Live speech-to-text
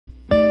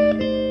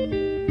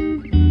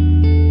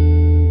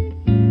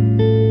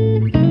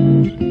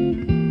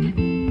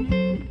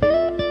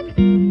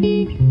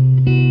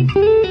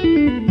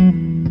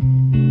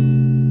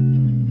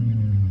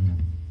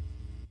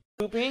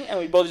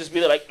both just be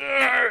there like,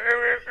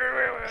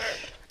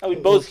 and we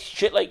both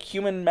shit like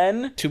human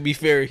men. To be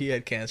fair, he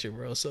had cancer,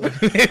 bro. So maybe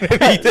he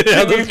didn't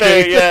have the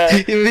strength. Yeah,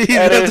 he didn't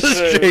have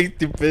the strength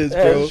to piss,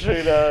 bro. That's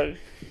true, dog.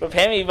 But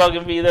Pammy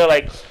fucking be there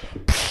like.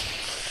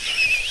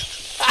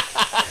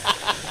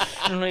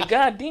 I'm like,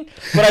 God damn.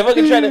 When I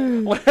fucking tried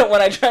to,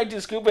 when I tried to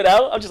scoop it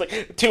out, I'm just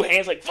like, 2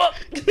 hands, like, fuck.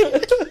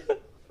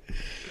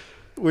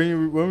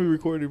 when we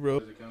recorded,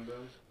 bro?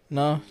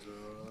 No,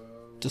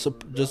 just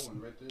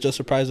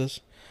surprise us.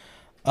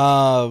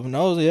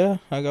 No, yeah,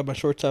 I got my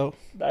shorts out.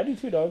 I do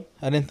too, dog.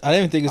 I didn't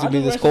think it was gonna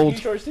be this cold.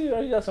 Shorts too.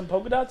 You got some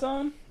polka dots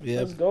on. Yeah,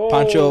 let's go.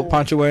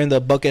 Pancho wearing the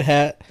bucket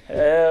hat.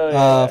 Hell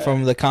yeah.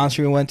 From the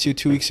concert we went to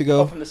 2 weeks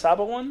ago. Oh, from the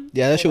Saba one.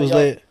 Yeah, that shit was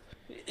lit.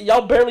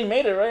 Y'all barely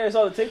made it, right? I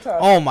saw the TikTok.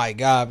 Oh my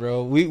god,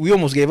 bro, we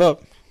almost gave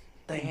up.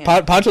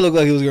 Damn. Pancho looked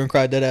like he was gonna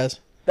cry dead ass.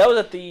 That was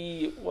at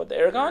the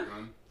Aragon?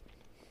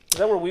 Is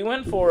that where we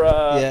went for?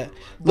 Yeah.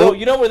 Well,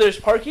 you know where there's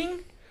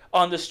parking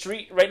on the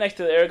street right next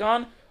to the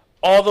Aragon,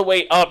 all the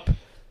way up.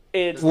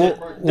 It's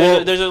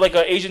there's like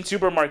an Asian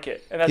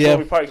supermarket, and that's where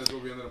we parked. That's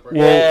where we ended up parking.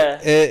 Well,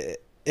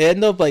 it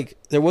ended up like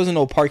there wasn't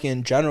no parking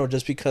in general,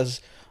 just because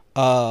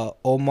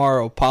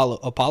Omar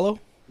Apollo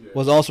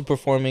was also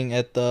performing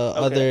at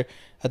the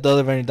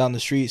other venue down the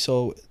street,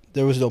 so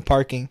there was no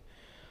parking.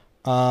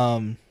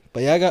 But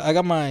yeah, I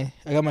got my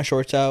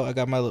shorts out. I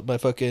got my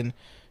fucking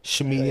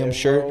medium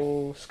shirt.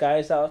 Bro.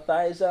 Skies out,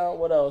 thighs out.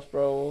 What else,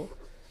 bro?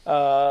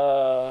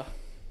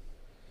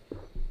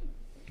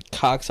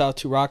 Cocks out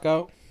to rock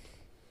out.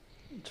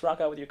 To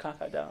rock out with your cock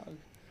out down.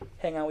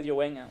 Hang out with your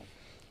wang out.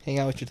 Hang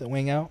out with your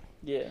wang out.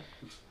 Yeah.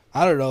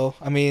 I don't know.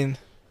 I mean,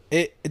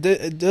 it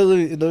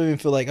doesn't even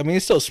feel like. I mean,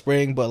 it's still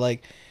spring, but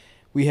like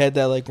we had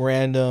that like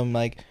random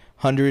like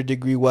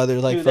 100-degree weather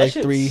like dude, for like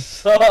 3.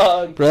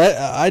 Sucked.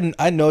 Bro,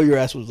 I know your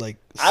ass was like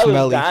smelly.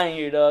 I was dying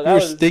here, dog. You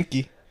were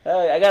stinky.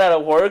 I got out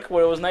of work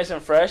where it was nice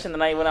and fresh, and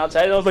then I went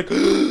outside and I was like,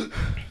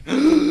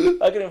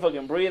 I couldn't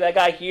fucking breathe. I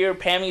got here,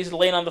 Pammy's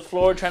laying on the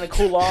floor trying to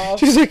cool off.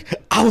 She's like,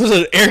 I was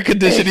an air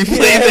conditioning place.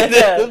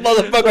 This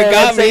motherfucker got me.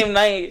 That same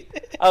night,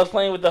 I was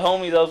playing with the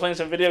homies. I was playing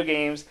some video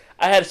games.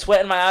 I had sweat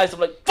in my eyes. I'm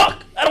like,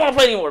 fuck, I don't want to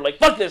play anymore. Like,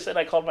 fuck this. And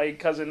I called my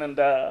cousin, and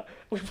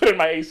we put in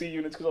my AC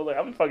units because I was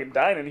like, I'm fucking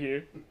dying in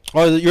here.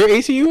 Oh, your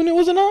AC unit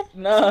wasn't on?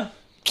 Nah.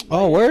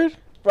 Oh, word?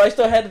 But I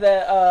still had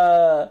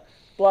that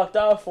blocked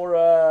off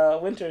for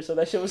winter, so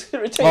that shit was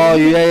retaining. Oh,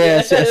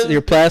 yeah. So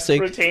your plastic.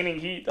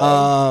 Retaining heat.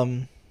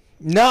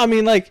 No, I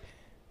mean, like,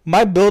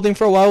 my building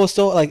for a while was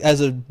still, like,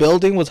 as a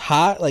building was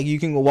hot. Like, you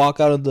can walk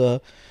out of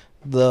the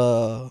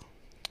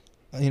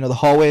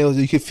hallway.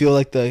 You could feel,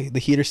 like, the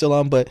heater still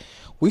on. But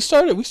we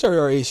started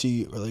our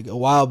AC, like, a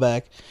while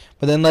back.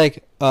 But then,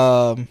 like,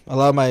 a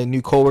lot of my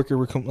new coworkers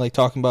were, like,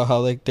 talking about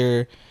how, like,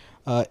 their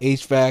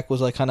HVAC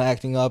was, like, kind of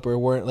acting up or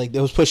weren't, like, it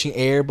was pushing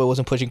air but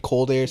wasn't pushing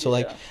cold air. So,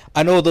 like,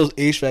 I know those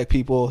HVAC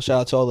people, shout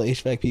out to all the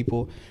HVAC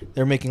people,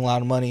 they're making a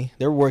lot of money.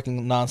 They're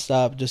working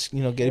nonstop, just,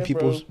 getting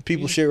people's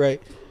shit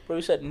right. Bro,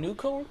 you said new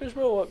coworkers,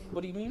 bro?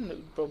 What do you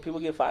mean? Bro, people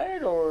get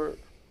fired or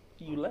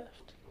you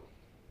left?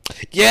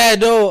 Yeah,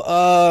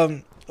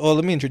 no. Well,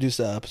 let me introduce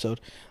the episode.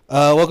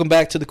 Welcome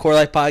back to the Core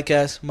Life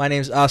Podcast. My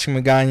name is Oscar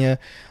Magana,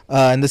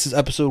 and this is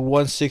episode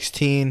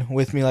 116.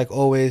 With me, like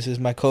always, is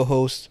my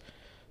co-host,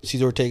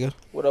 Cesar Ortega.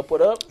 What up,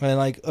 what up? And,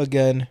 like,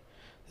 again,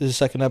 this is the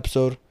second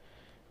episode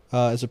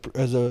as a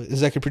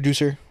executive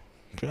producer.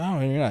 I don't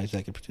know, you're not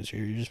executive producer.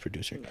 You're just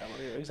producer. No,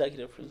 you're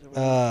executive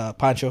producer.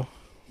 Pancho.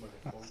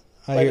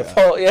 By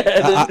default,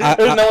 yeah.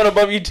 There's no one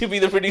above you to be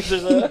the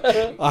producer.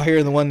 I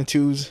hear the 1 and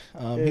 2s.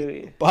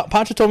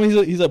 Pancho told me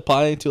he's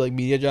applying to like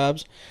media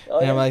jobs,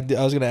 and I'm like,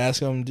 I was gonna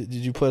ask him, did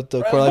you put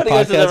the Core Life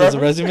Podcast as a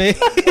resume?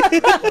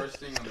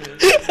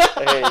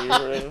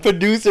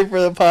 Producer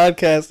for the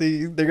podcast.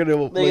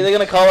 They're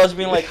gonna call us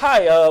being like,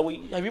 hi,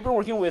 have you been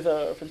working with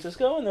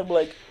Francisco? And they'll be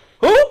like,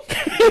 who? What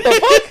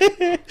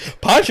the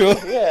fuck? Pancho.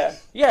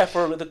 Yeah,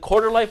 for the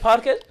Quarter Life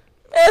Podcast.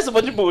 That's a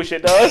bunch of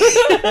bullshit, dog.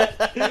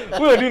 We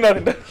don't do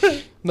nothing, dog.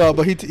 No,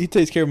 but he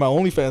takes care of my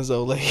OnlyFans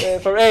though. Like,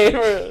 for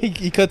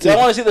he cuts it. You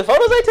want to see the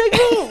photos I take,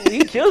 bro?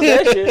 He kills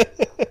that shit.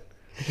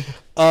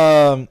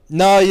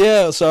 No,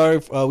 yeah. Sorry,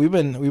 we've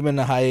been in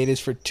a hiatus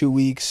for 2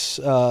 weeks,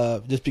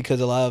 just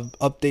because a lot of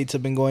updates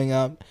have been going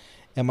up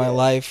in my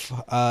life.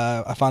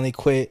 I finally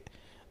quit.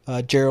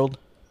 Gerald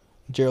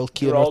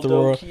Kia North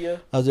Aurora.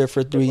 I was there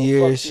for 3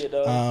 years.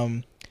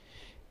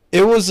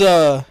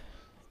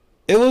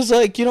 It was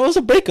like, it was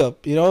a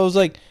breakup. It was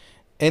like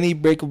any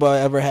breakup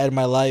I ever had in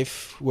my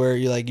life where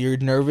you're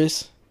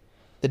nervous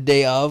the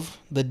day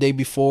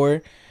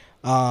before.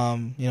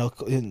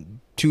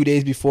 2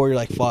 days before, you're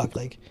like, fuck,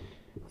 like,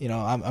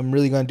 I'm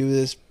really going to do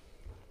this.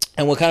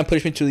 And what kind of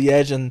pushed me to the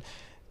edge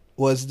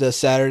was the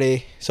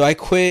Saturday. So I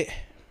quit.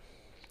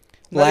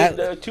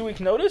 2 week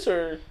notice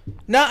or?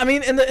 No, I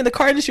mean, in the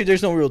car industry,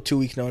 there's no real 2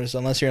 week notice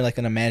unless you're like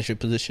in a management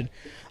position.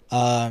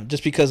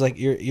 Just because like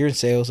you're in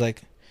sales,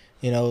 like,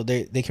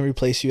 they can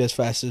replace you as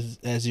fast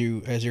as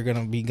you're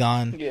gonna be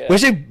gone,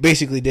 which they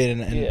basically did,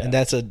 and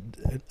that's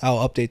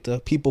I'll update the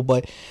people.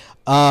 But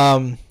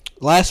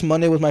last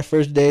Monday was my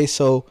first day,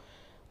 so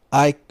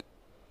I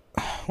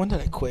when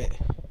did I quit?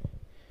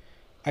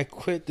 I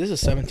quit. This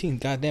is 17.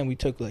 Goddamn, we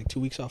took like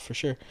 2 weeks off for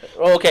sure.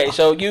 Okay,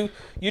 so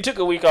you took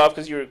a week off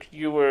because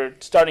you were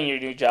starting your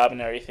new job and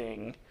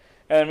everything,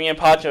 and me and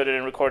Pancho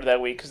didn't record that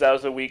week because that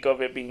was the week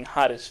of it being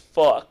hot as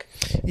fuck.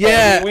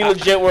 Yeah, we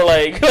legit were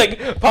like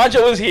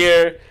Pancho was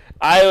here,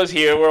 I was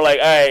here. We're like,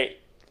 all right,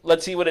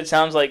 let's see what it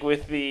sounds like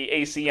with the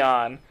AC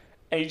on,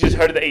 and you just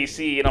heard the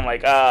AC, and I'm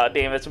like,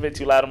 damn, that's a bit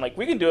too loud. I'm like,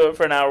 we can do it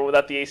for an hour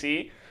without the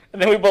AC,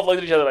 and then we both looked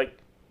at each other like,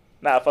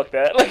 nah, fuck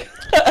that. Like,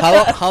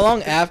 how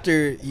long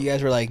after you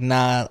guys were like,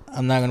 nah,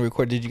 I'm not gonna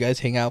record? Did you guys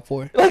hang out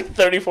for? Like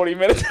 30, 40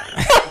 minutes.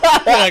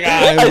 Like,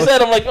 I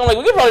said, I'm like,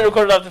 we could probably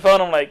record it off the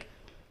phone. I'm like,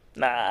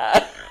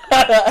 nah.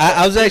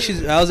 I was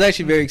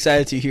actually very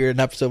excited to hear an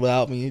episode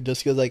without me,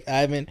 just because like I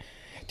haven't,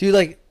 dude,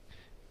 like,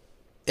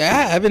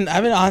 yeah, I've been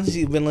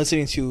honestly been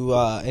listening to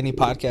any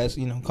podcast,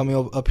 you know,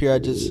 coming up here. I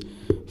just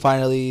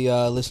finally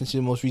listened to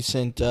the most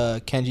recent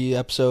Kenji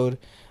episode.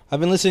 I've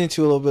been listening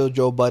to a little bit of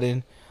Joe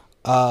Budden.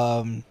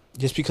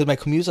 Just because my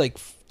commute's like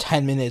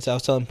 10 minutes. I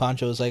was telling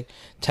Pancho it's like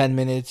 10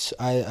 minutes.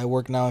 I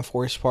work now in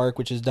Forest Park,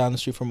 which is down the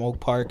street from Oak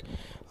Park,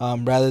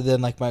 rather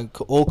than like my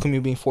old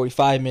commute being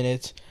 45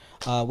 minutes,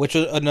 which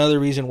was another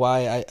reason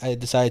why I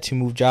decided to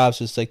move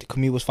jobs. It's like the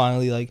commute was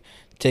finally like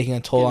taking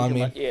a toll on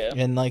me. Yeah.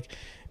 And like,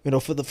 you know,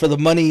 for the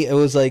money, it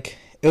was like,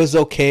 it was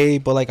okay,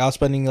 but like I was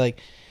spending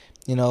like,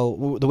 you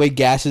know, the way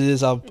gas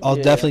is, I'll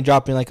definitely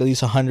drop in like at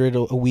least 100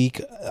 a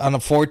week on a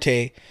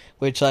Forte,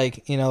 which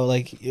like, you know,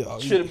 like,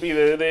 shouldn't be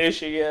the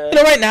issue. Yeah, you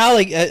know, right now,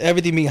 like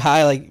everything being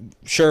high, like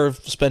sure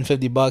spend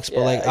 $50, but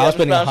like I was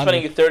spending I'm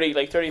spending 30,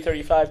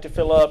 35 to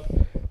fill up,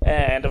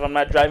 and if I'm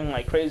not driving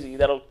like crazy,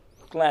 that'll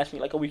last me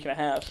like a week and a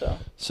half.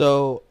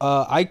 So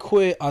I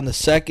quit on the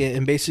 2nd,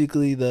 and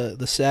basically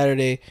the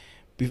Saturday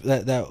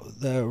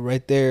that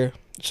right there.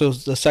 So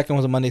the 2nd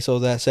was a Monday, so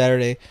that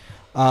Saturday,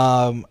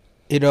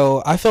 you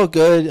know, I felt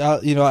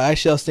good. You know,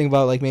 actually I was thinking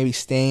about like maybe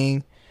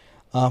staying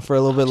for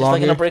a little bit longer.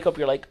 Like in a breakup,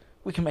 you're like,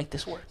 we can make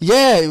this work.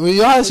 Yeah,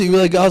 honestly,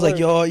 like I was like,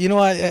 yo, you know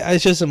what?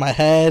 It's just in my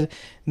head.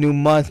 New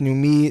month, new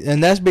me,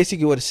 and that's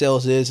basically what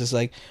sales is. It's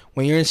like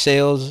when you're in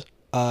sales,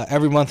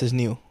 every month is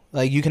new.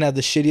 Like you can have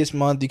the shittiest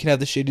month, you can have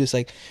the shittiest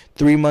like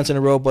 3 months in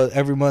a row, but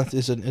every month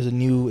is a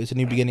new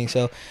beginning.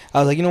 So I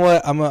was like, you know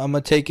what? I'm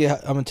gonna take it.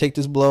 I'm gonna take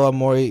this blow. I'm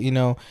more, you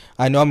know,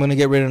 I know I'm gonna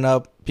get written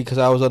up because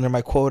I was under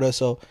my quota.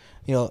 So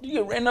you know, you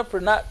get written up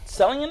for not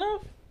selling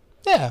enough.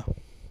 Yeah,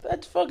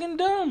 that's fucking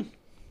dumb.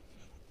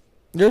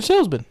 You're a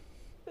salesman.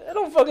 It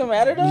don't fucking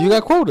matter though. You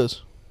got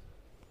quotas.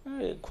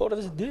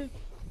 Quotas is dick.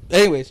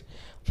 Anyways,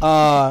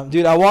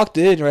 dude, I walked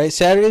in, right?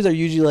 Saturdays are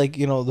usually like,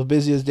 you know, the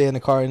busiest day in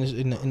the car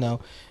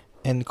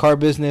in the car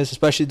business,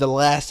 especially the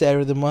last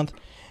Saturday of the month.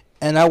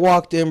 And I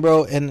walked in,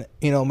 bro, and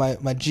you know, my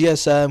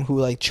GSM who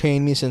like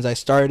trained me since I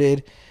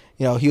started,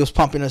 you know, he was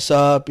pumping us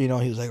up, you know,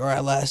 he was like, all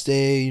right, last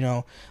day, you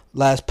know,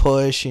 last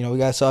push, you know, we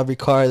got to sell every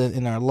car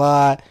in our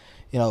lot.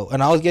 You know,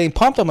 and I was getting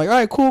pumped. I'm like, all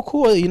right,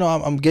 cool. You know,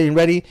 I'm getting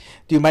ready.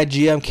 Dude, my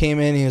GM came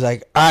in. And he was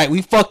like, all right,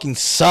 we fucking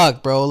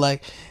suck, bro.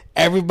 Like,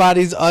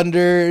 everybody's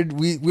under.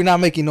 We're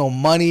not making no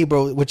money,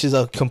 bro, which is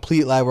a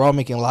complete lie. We're all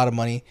making a lot of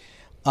money.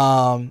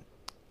 And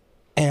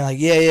like,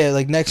 yeah.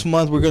 Like next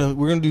month we're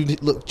gonna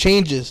do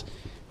changes.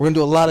 We're gonna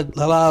do a lot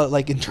of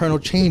like internal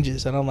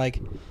changes. And I'm like,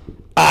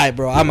 all right,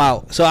 bro, I'm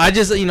out. So I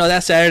just, you know,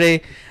 that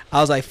Saturday, I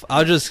was like,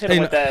 I'll just hit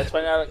him with that. So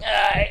I was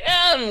like,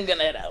 I'm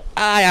gonna head out.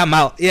 I'm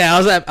out. Yeah, I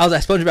was at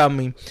SpongeBob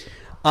meme.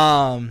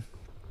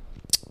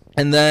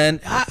 And then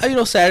you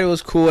know, Saturday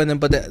was cool, and then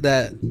but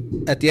that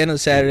at the end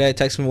of Saturday, I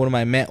texted one of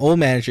my old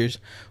managers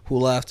who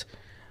left,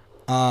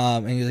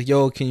 and he was like,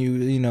 "Yo, can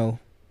you know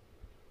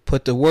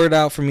put the word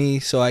out for me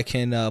so I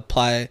can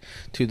apply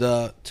to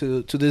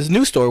this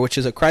new store, which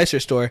is a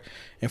Chrysler store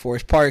in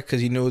Forest Park,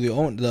 because he knew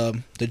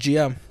the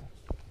GM."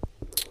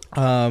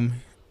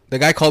 The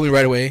guy called me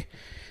right away,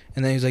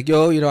 and then he's like,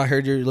 "Yo, you know, I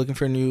heard you're looking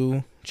for a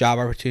new job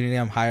opportunity.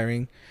 I'm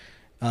hiring.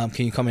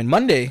 Can you come in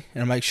Monday?"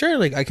 And I'm like, "Sure,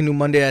 like I can do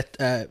Monday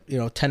at you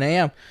know 10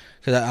 a.m.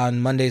 because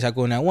on Mondays I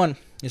go in at 1."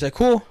 He's like,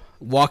 "Cool."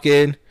 Walk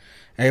in,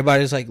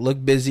 everybody's like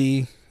look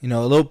busy, you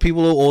know, a little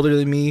older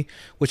than me,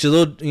 which is a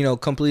little, you know,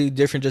 completely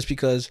different just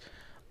because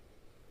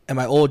at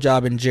my old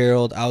job in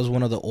Gerald I was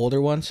one of the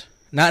older ones,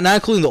 not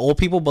including the old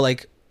people, but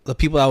like the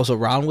people I was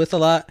around with a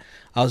lot.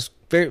 I was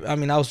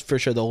for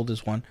sure the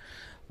oldest one.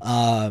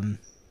 And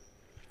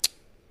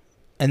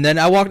then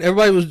I walked,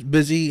 everybody was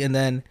busy, and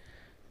then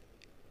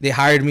they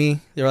hired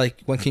me. They were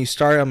like, "When can you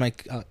start?" I'm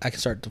like, "I can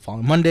start the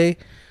following Monday,"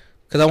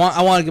 because I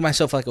want to give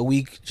myself like a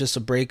week, just a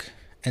break.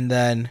 And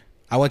then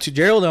I went to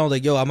Gerald, and I was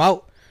like, "Yo, I'm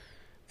out."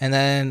 And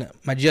then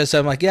my GSM,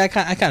 I'm like, "Yeah, I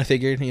kind of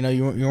figured, you know,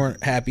 you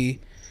weren't happy."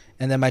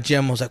 And then my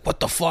GM was like, "What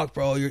the fuck,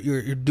 bro?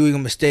 You're doing a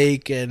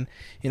mistake, and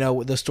you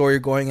know the store you're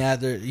going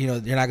at, you know,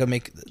 you're not gonna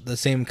make the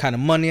same kind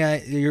of money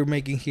you're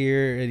making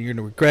here, and you're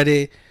gonna regret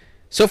it."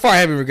 So far, I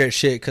haven't regretted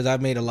shit because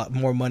I've made a lot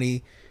more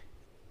money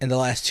in the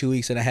last 2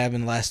 weeks than I have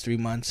in the last 3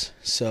 months.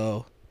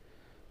 So,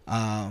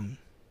 yeah,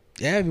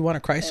 if you want a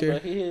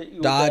Chrysler,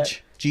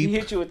 Dodge, Jeep, he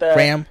hit you with that,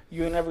 Ram,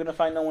 you ain't never gonna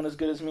find no one as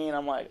good as me. And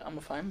I'm like, I'm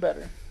gonna find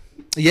better.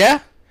 Yeah,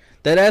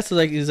 that ass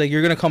is like,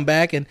 you're gonna come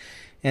back, and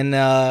And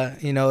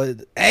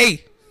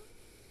hey.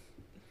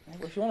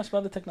 Bro, if you want to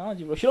smell the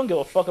technology, bro, she don't give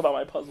a fuck about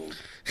my puzzles.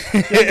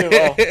 She don't give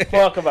a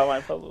fuck about my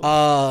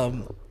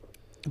puzzles.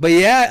 But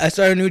yeah, I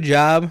started a new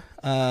job.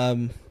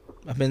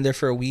 I've been there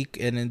for a week,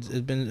 and it's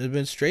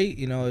been straight.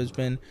 It's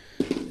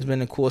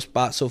been a cool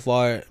spot so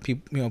far.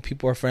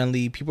 People are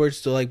friendly. People are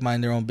still like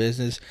mind their own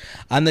business.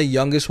 I'm the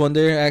youngest one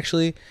there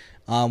actually,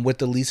 with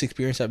the least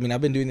experience. I mean,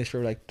 I've been doing this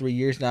for like 3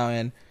 years now,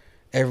 and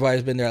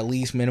everybody's been there at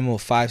least minimum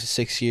of 5 to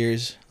 6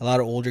 years. A lot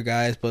of older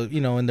guys, but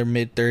in their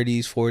mid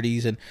 30s,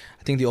 40s, and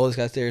I think the oldest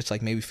guys there is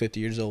like maybe 50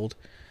 years old.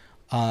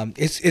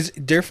 It's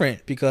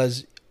different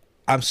because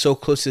I'm so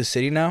close to the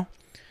city now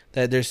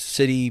that there's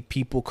city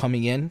people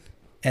coming in,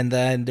 and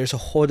then there's a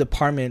whole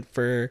department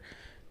for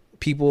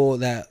people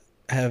that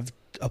have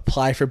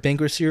applied for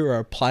bankruptcy or are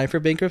applying for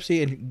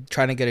bankruptcy and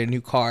trying to get a new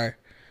car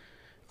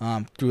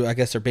through, I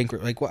guess, their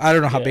bankrupt. Like, I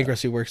don't know how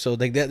bankruptcy works, so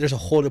like there's a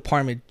whole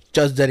department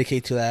just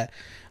dedicated to that,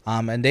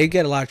 and they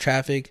get a lot of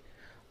traffic.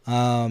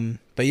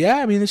 But yeah,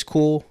 I mean, it's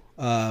cool.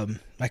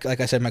 Like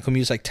I said, my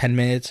commute is like 10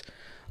 minutes.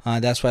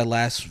 That's why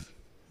last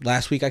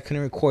week I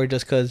couldn't record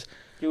just because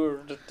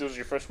This was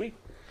your first week.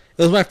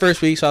 It was my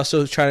first week, so I was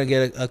still trying to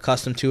get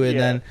accustomed to it.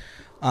 Yeah. And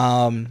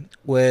then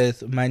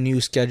with my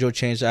new schedule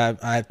change, I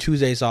have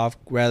Tuesdays off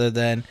rather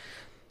than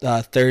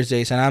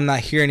Thursdays, and I'm not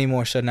here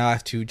anymore, so now I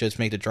have to just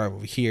make the drive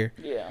over here.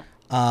 Yeah.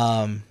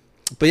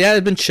 But yeah,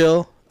 it's been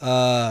chill.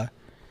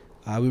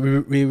 We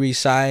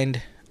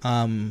re-signed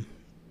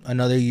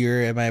another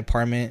year at my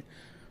apartment,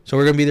 so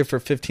we're gonna be there for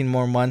 15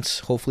 more months.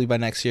 Hopefully by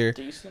next year,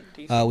 Decent.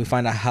 we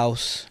find a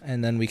house,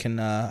 and then we can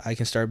I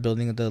can start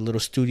building the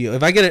little studio.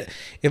 If I get it,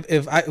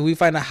 if we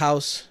find a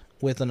house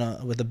with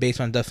a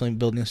basement, I'm definitely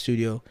building a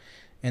studio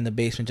in the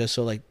basement, just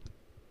so like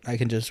we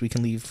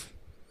can leave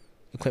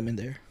equipment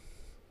there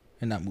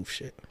and not move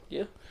shit.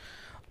 Yeah.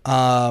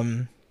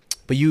 But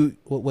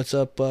what's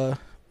up?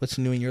 What's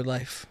new in your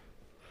life?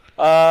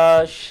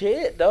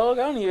 Shit, dog.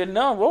 I don't even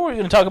know. What were we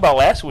gonna talk about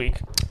last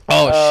week?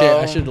 Oh shit!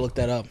 I should have looked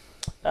that up.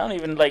 I don't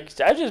even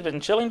I've just been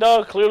chilling,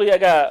 dog. Clearly, I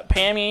got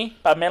Pammy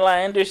by Mela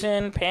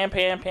Anderson.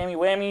 Pammy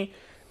Whammy.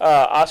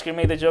 Oscar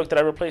made the joke that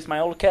I replaced my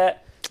old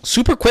cat.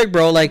 Super quick,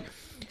 bro. Like,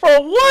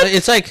 bro, what?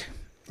 It's like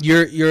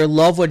your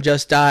loved one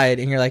just died,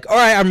 and you're like, all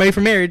right, I'm ready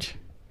for marriage.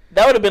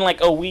 That would have been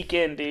like a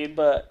weekend, dude.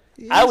 But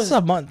I was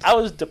a month. I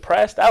was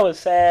depressed. I was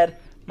sad.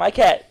 My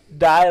cat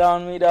died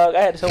on me, dog.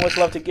 I had so much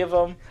love to give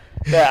him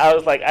that I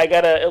was like, I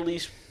gotta at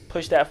least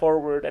push that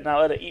forward and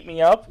not let it eat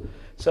me up.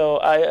 So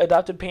I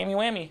adopted Pammy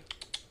Whammy.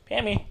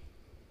 Pammy.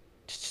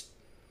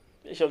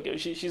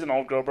 She's an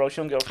old girl, bro. She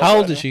don't give a fuck. How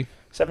old is she?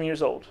 7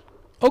 years old.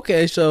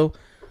 Okay, so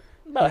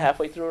about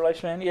halfway through her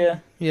lifespan. Yeah.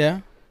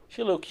 Yeah. She's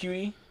a little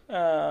cutie,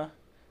 little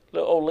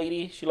old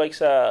lady. She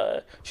likes.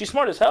 She's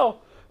smart as hell.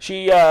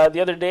 She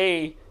the other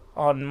day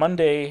on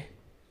Monday,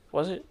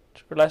 was it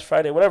or last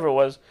Friday, whatever it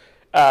was.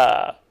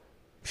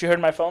 She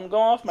heard my phone go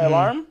off, my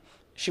alarm.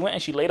 She went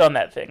and she laid on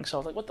that thing. So I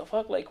was like, what the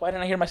fuck? Like, why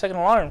didn't I hear my second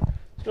alarm?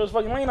 She was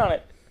fucking laying on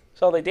it.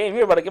 So I was like, damn,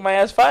 you're about to get my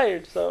ass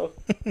fired. So,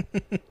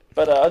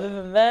 but other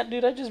than that,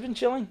 dude, I've just been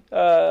chilling.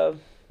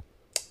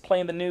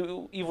 Playing the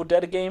new Evil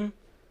Dead game.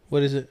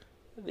 What is it?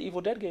 The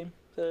Evil Dead game.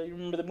 You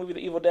remember the movie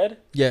The Evil Dead?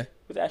 Yeah.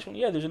 With Ashwin?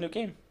 Yeah, there's a new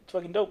game. It's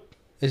fucking dope.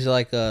 Is it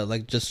like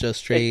just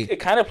straight? It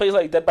kind of plays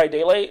like Dead by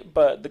Daylight,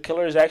 but the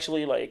killers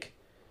actually like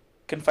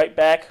can fight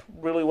back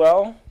really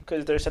well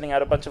because they're sending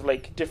out a bunch of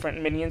like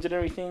different minions and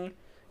everything,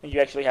 and you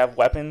actually have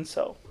weapons.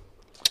 So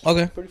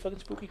okay, pretty fucking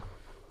spooky.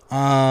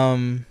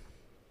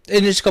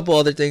 And just a couple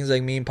other things,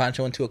 like me and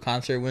Pancho went to a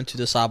concert. Went to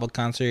the Saba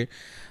concert.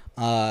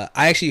 I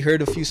actually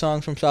heard a few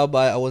songs from Saba.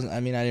 I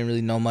didn't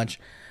really know much.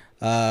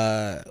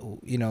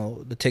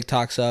 The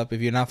TikTok's up.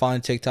 If you're not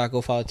following TikTok,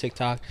 go follow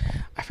TikTok.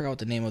 I forgot what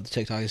the name of the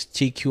TikTok is.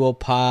 TQO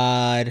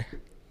Pod.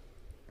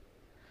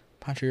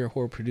 Pancho, you're a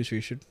horror producer.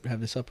 You should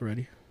have this up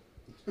already.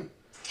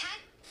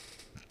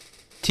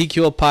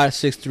 TQO Pod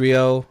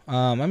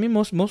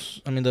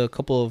 630. The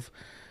couple of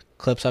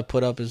clips I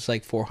put up is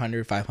like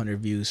 400, 500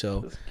 views. So,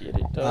 let's get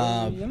it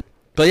done.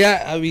 But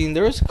yeah, I mean,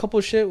 there was a couple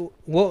of shit.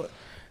 What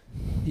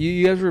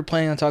you guys were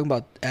planning on talking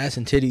about ass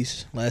and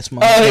titties last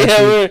month? Oh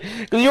yeah,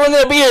 because you weren't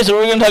gonna be here, so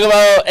we're gonna talk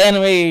about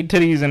anime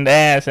titties and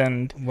ass.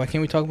 And why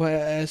can't we talk about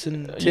ass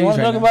and titties? You want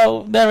to talk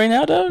about that right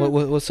now, dog?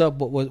 What's up?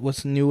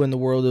 What's new in the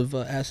world of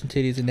ass and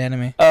titties and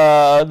anime?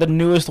 The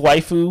newest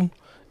waifu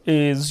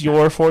is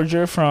Yor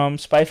Forger from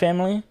Spy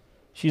Family.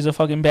 She's a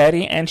fucking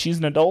baddie, and she's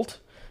an adult.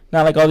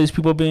 Not like all these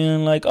people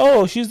being like,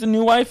 oh, she's the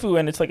new waifu,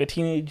 and it's like a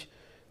teenage,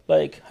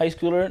 like, high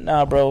schooler.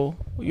 Nah, bro.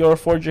 Yor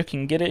Forger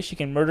can get it. She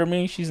can murder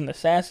me. She's an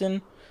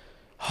assassin.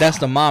 That's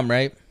the mom,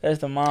 right? That's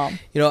the mom.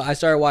 I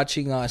started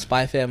watching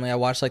Spy Family. I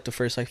watched like the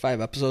first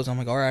 5 episodes. I'm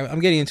like, all right,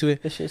 I'm getting into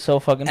it. This shit's so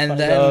fucking funny. And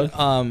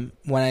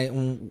then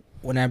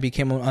when I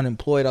became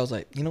unemployed, I was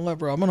like, you know what,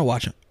 bro? I'm gonna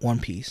watch One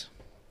Piece.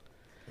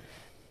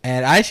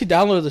 And I actually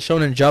downloaded the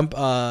Shonen Jump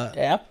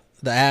app.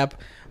 The app.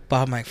 But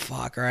I'm like,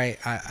 fuck, all right,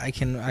 I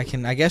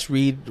can, I guess,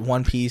 read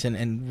One Piece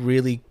and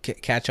really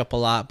catch up a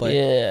lot. But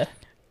yeah,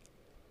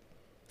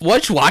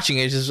 watching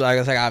it is just, I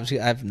was like,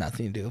 obviously, I have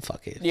nothing to do.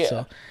 Fuck it. Yeah.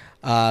 So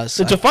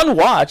So It's a fun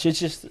watch. It's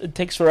just it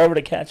takes forever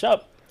to catch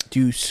up.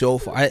 dude, so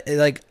far,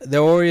 like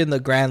they're already in the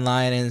grand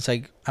line, and it's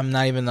like I'm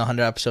not even in the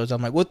 100 episodes.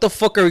 I'm like, what the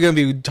fuck are we gonna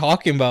be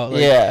talking about?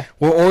 Like, Yeah.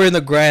 we're already in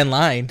the grand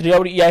line. Did he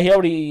already? Yeah, he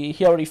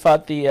already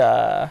fought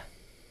the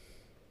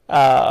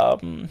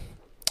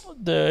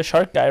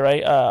shark guy,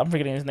 right? I'm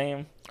forgetting his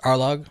name.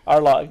 Arlog.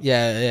 Arlog.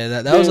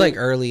 Yeah, that was like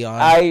early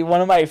on.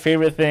 One of my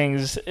favorite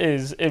things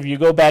is if you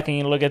go back and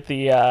you look at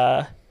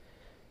the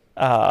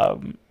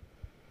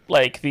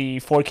like the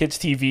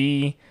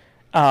 4Kids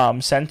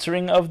TV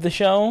censoring of the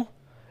show.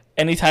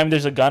 Anytime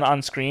there's a gun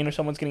on screen or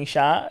someone's getting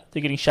shot,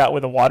 they're getting shot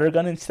with a water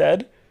gun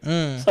instead.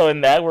 So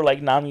in that, where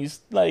like Nami's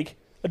like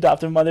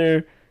adoptive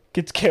mother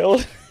gets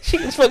killed, she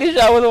gets fucking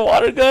shot with a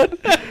water gun.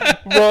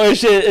 Bro,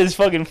 shit is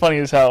fucking funny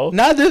as hell.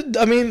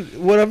 I mean,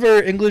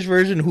 whatever English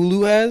version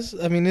Hulu has,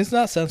 I mean, it's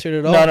not censored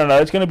at all. No,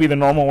 it's gonna be the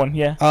normal one.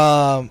 Yeah.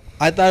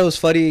 I thought it was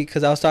funny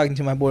because I was talking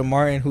to my boy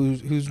Martin,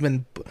 who's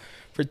been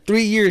for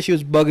 3 years. He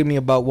was bugging me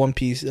about One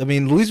Piece. I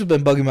mean, Luis has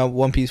been bugging me about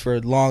One Piece for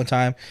a long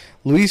time.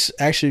 Luis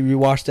actually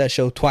rewatched that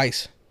show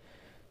twice,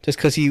 just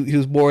because he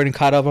was bored and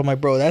caught up. I'm like,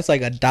 bro, that's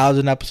like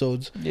 1,000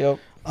 episodes. Yep.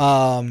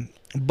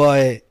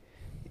 But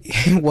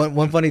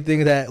one funny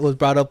thing that was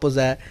brought up was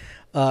that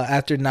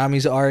after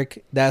Nami's arc,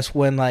 that's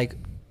when like,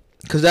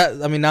 because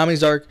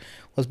Nami's arc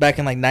was back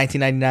in like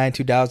 1999,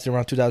 2000,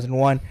 around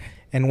 2001,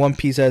 and One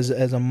Piece as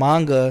a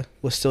manga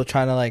was still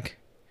trying to like,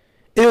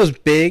 it was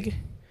big,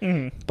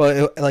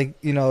 but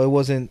it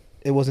wasn't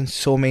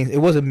so main. It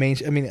wasn't main.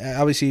 I mean,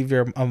 obviously, if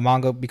a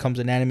manga becomes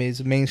an anime,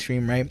 it's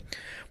mainstream, right?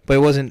 But it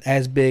wasn't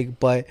as big.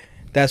 But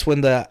that's when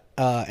the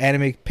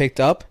anime picked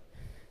up,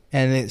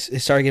 and it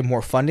started getting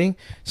more funding.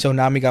 So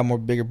Nami got more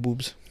bigger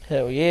boobs.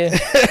 Hell yeah.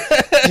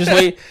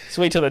 just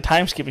wait till the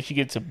time skip and she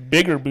gets a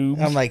bigger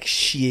boobs. I'm like,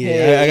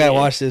 shit, I gotta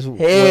watch this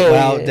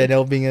without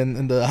Danielle being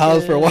in the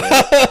house for a while.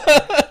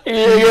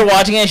 You're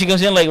watching it and she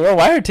comes in like, bro,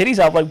 why are her titties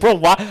out? Like, bro,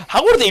 why?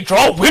 How would they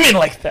draw women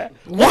like that?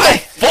 What the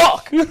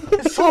fuck?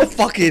 It's so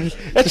fucking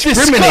that's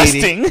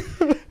discriminating.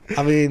 disgusting.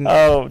 I mean,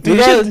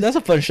 dude, that's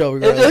a fun show.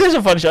 It is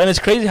a fun show, and it's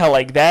crazy how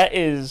like that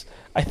is,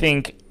 I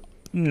think,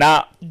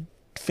 not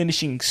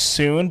finishing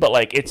soon, but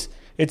like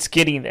it's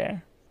getting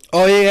there.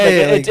 Oh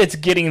yeah. It's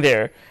getting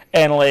there,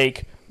 and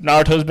like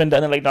Naruto's been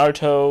done, and like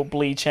Naruto,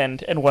 Bleach,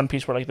 and One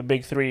Piece were like the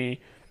big three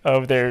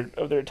of their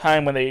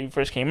time when they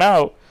first came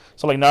out.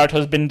 So like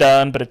Naruto's been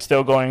done, but it's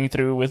still going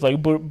through with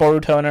like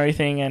Boruto and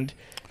everything, and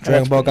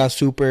Dragon Ball got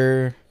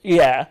Super.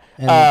 Yeah,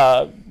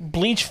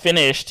 Bleach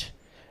finished,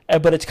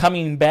 but it's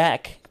coming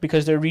back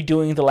because they're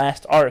redoing the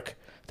last arc.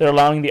 They're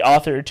allowing the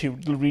author to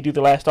redo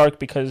the last arc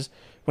because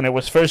when it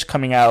was first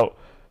coming out,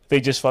 they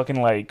just fucking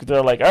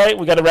they're like, all right,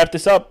 we got to wrap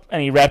this up,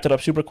 and he wrapped it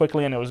up super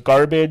quickly, and it was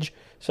garbage.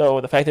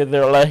 So the fact that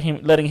they're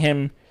letting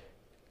him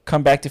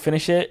come back to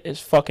finish it is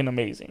fucking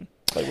amazing.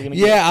 Like,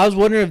 I was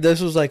wondering if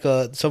this was like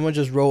someone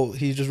just wrote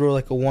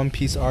like a One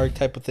Piece arc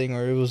type of thing,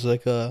 or it was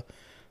like a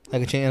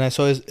change. And I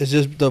saw it's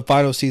just the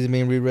final season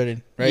being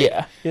rewritten, right?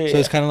 Yeah. So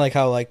it's kind of like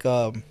how like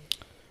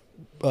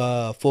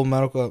Full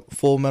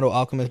Metal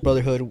Alchemist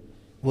Brotherhood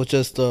was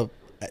just the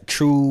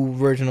true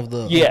version of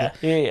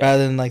the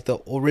rather than like the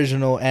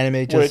original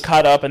anime. Where it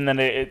caught up and then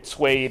it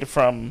swayed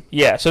from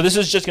So this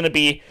is just gonna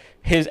be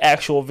his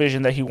actual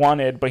vision that he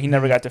wanted, but he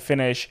never got to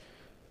finish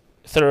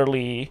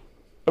thoroughly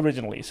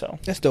originally. So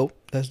that's dope.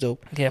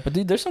 Yeah, but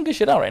dude, there's some good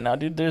shit out right now,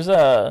 dude. There's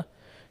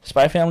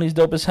Spy Family's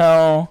dope as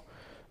hell.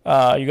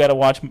 You gotta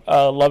watch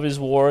Love Is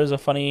War is a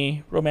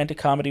funny romantic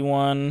comedy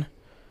one.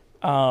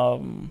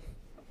 I'm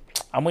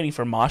waiting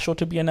for Marshall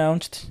to be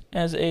announced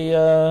as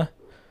a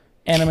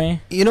anime.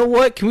 You know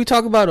what? Can we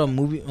talk about a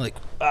movie? Like,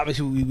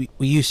 obviously,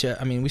 we used to.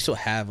 I mean, we still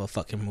have a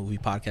fucking movie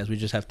podcast. We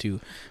just have to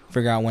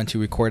figure out when to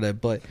record it.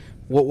 But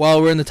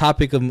while we're in the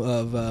topic of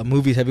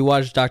movies, have you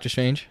watched Doctor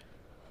Strange?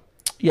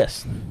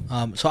 Yes.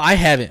 So I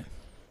haven't.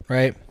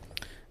 Right.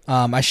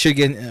 I should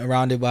get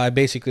around it, but I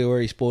basically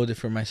already spoiled it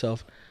for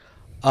myself.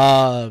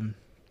 The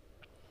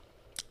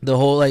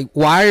whole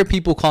why are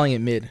people calling it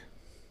mid?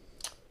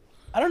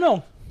 I don't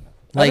know.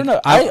 I don't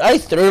know. I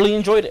thoroughly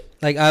enjoyed it.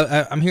 Like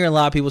I'm hearing a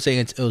lot of people saying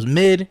it was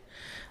mid.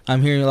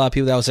 I'm hearing a lot of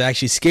people that was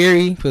actually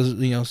scary because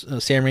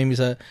Sam Raimi's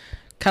a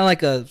kind of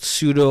like a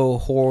pseudo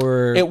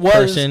horror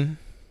person.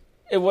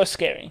 It was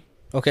scary.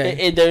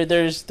 Okay.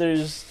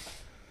 There's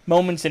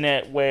moments in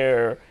it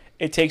where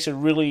it takes a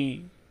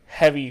really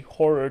heavy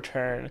horror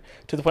turn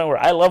to the point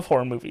where I love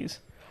horror movies.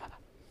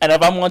 And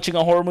if I'm watching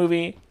a horror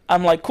movie,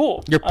 I'm like,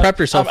 cool. You prep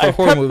yourself for a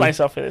horror movie. I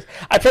myself for this.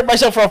 I prepped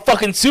myself for a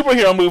fucking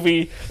superhero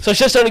movie. So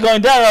shit started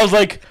going down. And I was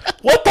like,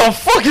 what the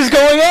fuck is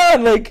going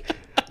on? Like,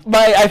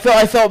 I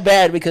felt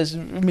bad because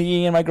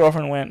me and my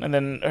girlfriend went, and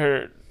then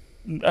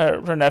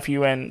her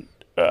nephew and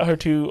her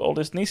two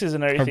oldest nieces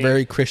and everything. Her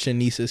very Christian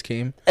nieces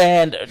came.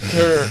 And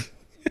her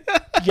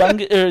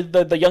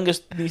the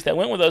youngest niece that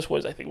went with us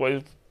was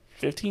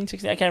 15,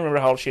 16, I can't remember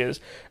how old she is,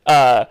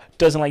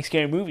 doesn't like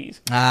scary movies.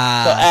 So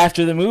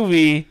after the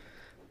movie,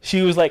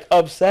 she was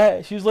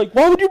upset. She was like,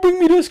 why would you bring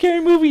me to a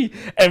scary movie?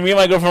 And me and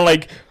my girlfriend were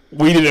like,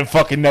 we didn't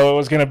fucking know it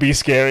was going to be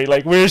scary.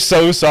 Like, we're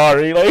so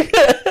sorry. Like,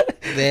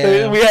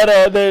 we had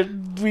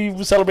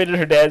we celebrated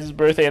her dad's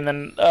birthday, and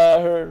then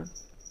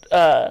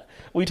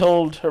we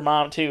told her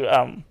mom too.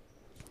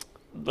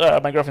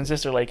 My girlfriend's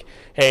sister, like,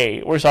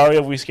 hey, we're sorry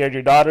if we scared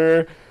your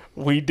daughter.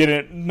 We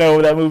didn't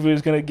know that movie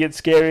was gonna get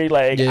scary.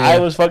 Like, Yeah. I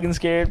was fucking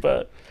scared,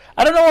 but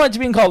I don't know why it's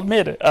being called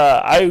mid.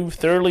 I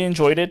thoroughly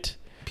enjoyed it.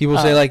 People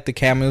say like the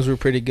cameos were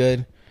pretty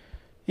good.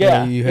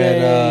 Yeah, you had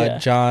yeah.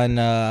 John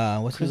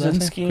what's his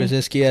last name?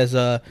 Krasinski as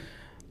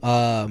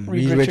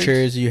Reed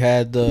Richards. You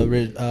had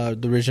the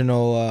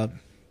original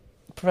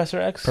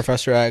Professor X.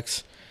 Professor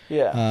X.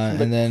 Yeah,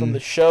 and then from the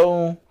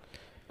show,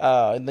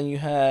 and then you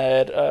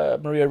had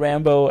Maria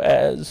Rambeau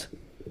as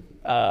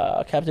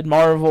Captain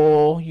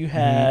Marvel. You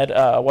had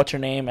what's her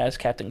name as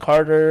Captain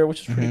Carter,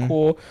 which is pretty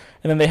cool.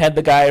 And then they had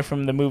the guy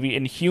from the movie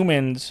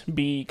Inhumans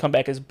come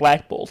back as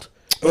Black Bolt.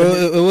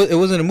 It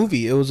wasn't a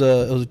movie. It was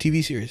a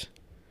TV series.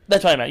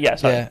 That's what I meant. Yeah,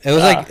 sorry. Yeah, it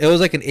was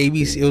like an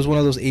ABC. It was one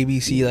of those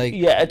ABC like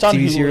it's on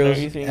TV Hulu series. and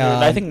everything.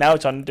 And I think now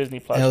it's on Disney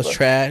Plus. And it was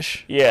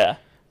trash. Yeah.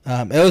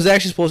 It was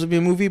actually supposed to be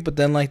a movie, but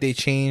then like they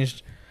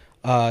changed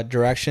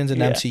directions in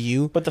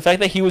MCU. But the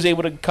fact that he was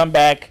able to come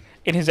back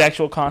in his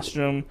actual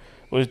costume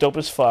was dope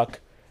as fuck.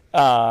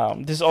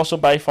 This is also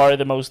by far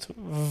the most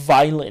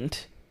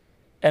violent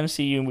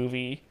MCU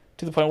movie,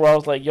 to the point where I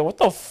was like, yo, what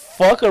the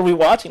fuck are we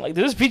watching? Like,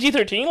 this is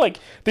PG-13? Like,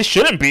 this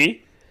shouldn't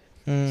be.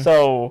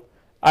 So,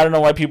 I don't know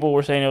why people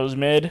were saying it was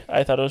mid.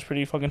 I thought it was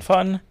pretty fucking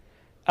fun.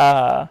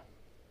 Yeah,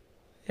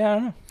 I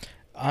don't know.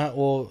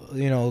 Well,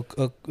 you know,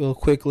 a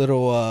quick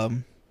little,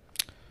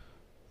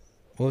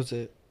 what was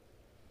it?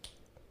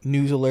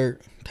 News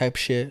alert type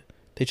shit.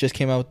 They just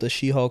came out with the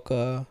She-Hulk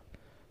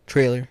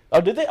trailer.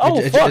 Oh, did they?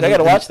 Oh, fuck, I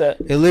gotta watch that.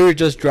 It literally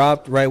just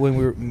dropped right when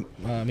we were,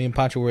 me and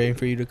Pancho were waiting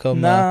for you to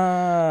come.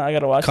 I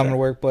gotta watch come that. to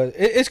work, but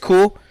it's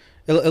cool.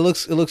 It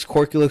looks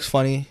quirky, looks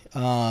funny.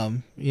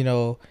 You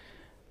know,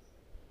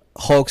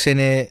 Hulk's in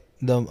it,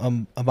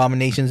 the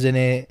Abomination's in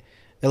it.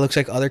 It looks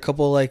like other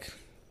couple like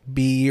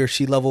B or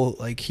C level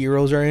like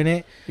heroes are in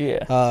it.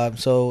 Yeah.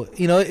 So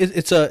you know,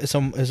 it's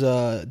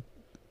a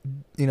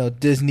you know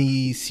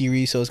Disney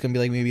series, so it's gonna be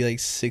like maybe like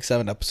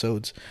 6-7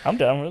 episodes. I'm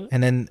down with it.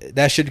 And then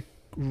that should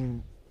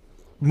Moon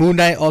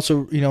Knight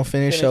also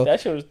finished. So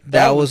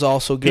that was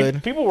also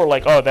good. People were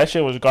like, "Oh, that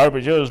shit was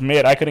garbage. It was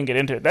mid. I couldn't get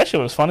into it." That shit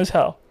was fun as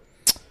hell.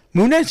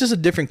 Moon Knight's just a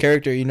different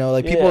character, you know.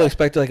 Like people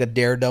expected like a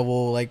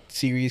Daredevil like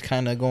series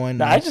kind of going.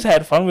 Nah, I just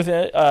had fun with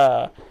it.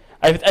 I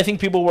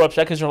think people were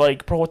upset because they're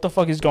like, "Bro, what the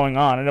fuck is going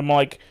on?" And I'm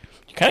like,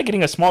 "You're kind of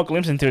getting a small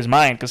glimpse into his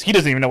mind because he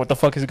doesn't even know what the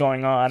fuck is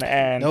going on."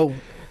 And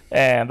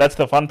and that's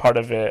the fun part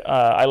of it.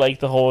 I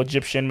like the whole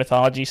Egyptian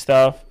mythology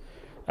stuff.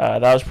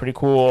 That was pretty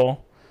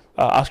cool.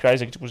 Oscar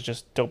Isaac was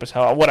just dope as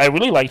hell. What I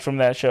really liked from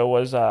that show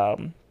was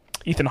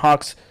Ethan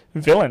Hawke's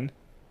villain.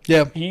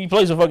 Yeah. He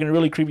plays a fucking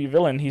really creepy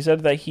villain. He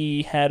said that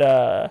he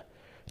had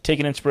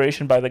taken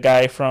inspiration by the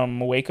guy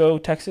from Waco,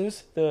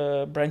 Texas,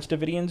 the Branch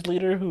Davidians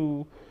leader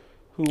who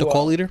the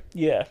cult leader?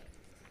 Yeah.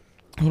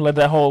 Who led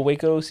that whole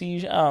Waco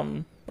siege,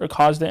 or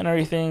caused it and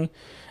everything.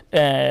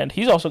 And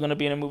he's also going to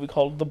be in a movie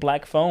called The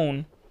Black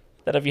Phone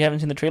that if you haven't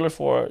seen the trailer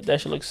for,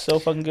 that shit looks so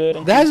fucking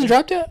good. That hasn't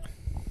dropped yet?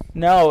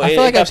 No. I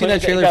feel like I've seen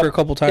that trailer for a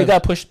couple times. It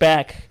got pushed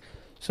back.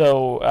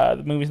 So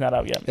the movie's not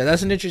out yet. Yeah,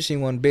 that's an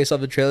interesting one. Based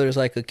off the trailer, it's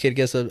like a kid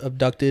gets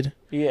abducted.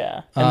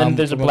 Yeah, and then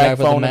there's a black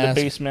phone in the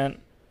basement.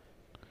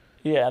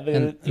 Yeah,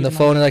 and the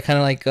phone is like kind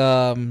of like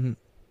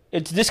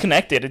it's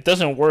disconnected. It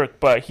doesn't work,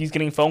 but he's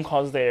getting phone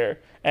calls there.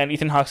 And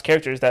Ethan Hawke's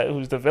character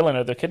who's the villain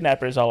or the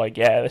kidnapper is all like,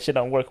 yeah, that shit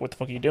don't work. What the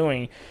fuck are you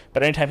doing?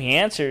 But anytime he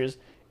answers,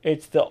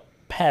 it's the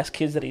past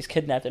kids that he's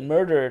kidnapped and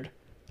murdered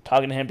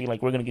talking to him, being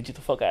like, "We're gonna get you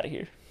the fuck out of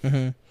here."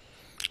 Mm-hmm.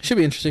 Should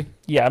be interesting.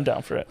 Yeah, I'm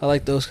down for it. I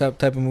like those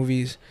type of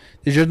movies.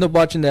 Did you end up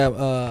watching that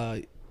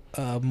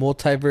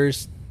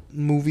multiverse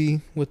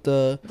movie with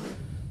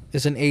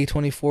it's an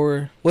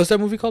A24? What's that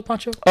movie called,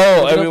 Pancho?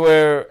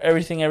 Oh,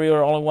 Everything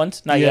Everywhere All at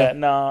Once? Not yet.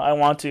 No, I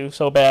want to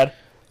so bad.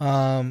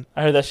 I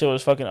heard that shit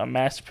was fucking a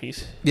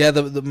masterpiece. Yeah,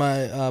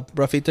 my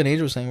Rafita and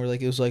Age was saying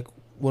it was like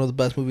one of the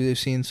best movies they've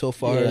seen so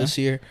far this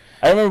year.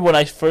 I remember when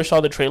I first saw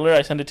the trailer,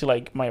 I sent it to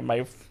like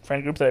my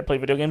friend group that I play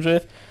video games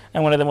with,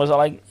 and one of them was all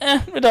like,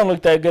 it don't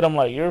look that good. I'm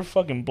like, you're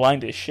fucking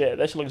blind as shit.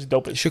 That shit looks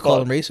dope as fuck. You should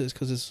call him racist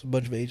because it's a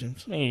bunch of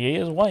Asians. He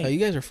is white. Oh, you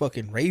guys are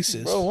fucking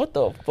racist. Bro, what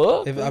the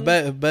fuck? I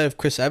bet if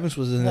Chris Evans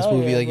was in this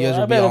movie, like you guys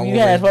would be all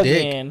over his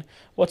dick.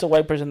 What's a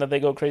white person that they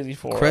go crazy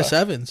for? Chris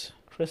Evans.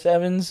 Chris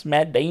Evans,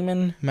 Matt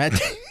Damon.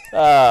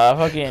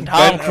 Fucking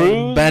Tom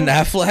Cruise. Ben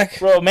Affleck.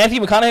 Bro,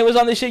 Matthew McConaughey was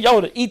on this shit.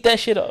 Yo, to eat that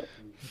shit up.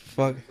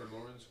 Fuck.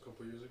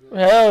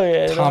 Hell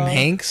yeah. Tom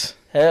Hanks.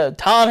 Hell,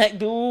 Tom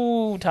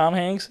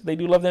Hanks. They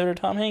do love their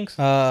Tom Hanks.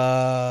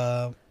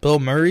 Bill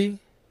Murray.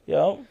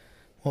 Yo.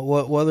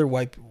 What other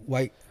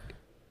white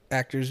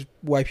actors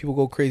white people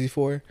go crazy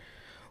for?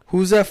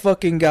 Who's that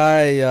fucking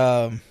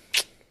guy?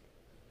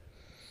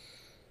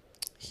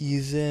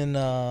 He's in.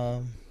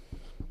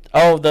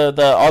 Oh, the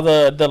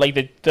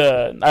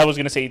I was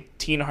gonna say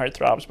teen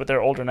heartthrobs, but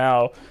they're older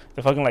now.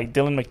 The fucking like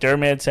Dylan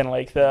McDermott's and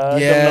like the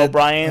Dylan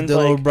O'Brien's.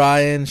 Dylan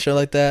O'Brien, shit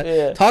like that.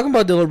 Yeah. Talking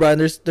about Dylan O'Brien,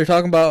 they're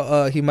talking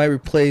about he might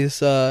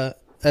replace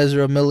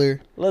Ezra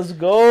Miller. Let's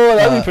go.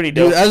 That'd be pretty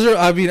dope. Dude, Ezra.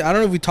 I mean, I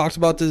don't know if we talked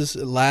about this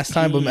last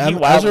time, but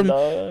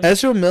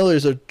Ezra Miller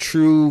is a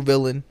true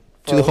villain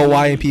to the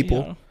Hawaiian people.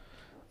 Yeah.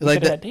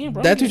 Like that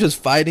dude's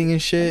just fighting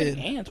and shit.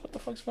 Ants. What the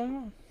fuck's going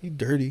on? You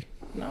dirty.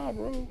 Nah,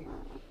 bro.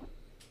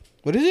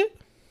 What is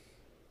it?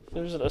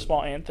 There's a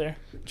small ant there.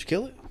 Did you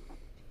kill it?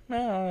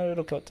 No,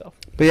 it'll kill itself.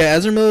 But yeah,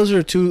 Ezra Miller's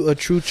a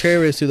true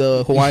terrorist to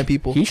the Hawaiian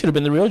people. He should have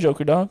been the real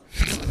Joker, dog.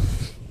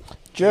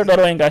 Jared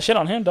Leto ain't got shit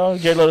on him, dog.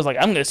 Jared Leto's like,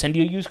 I'm gonna send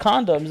you used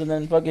condoms, and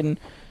then fucking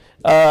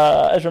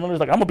Ezra Miller's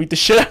like, I'm gonna beat the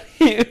shit out of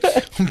you. I'm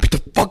gonna beat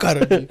the fuck out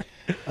of you.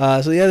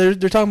 So yeah,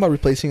 they're talking about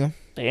replacing him.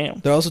 Damn.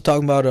 They're also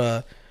talking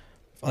about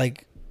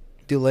like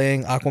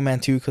delaying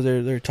Aquaman 2 because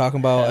they're talking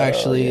about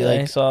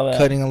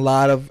cutting a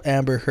lot of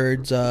Amber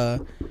Heard's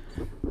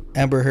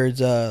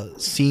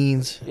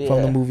scenes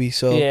from the movie.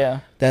 So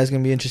that's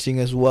gonna be interesting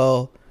as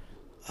well.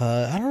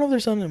 I don't know if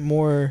there's something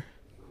more.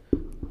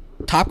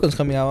 Top Gun's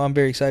coming out. I'm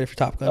very excited for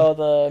Top Gun. Oh,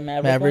 the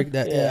Maverick.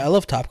 I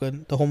love Top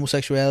Gun. The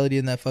homosexuality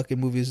in that fucking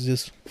movie is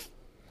just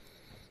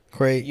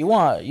great. You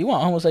want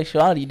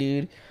homosexuality,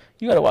 dude?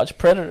 You gotta watch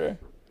Predator.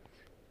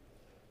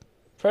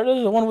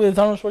 Predator's the one with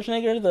Arnold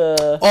Schwarzenegger.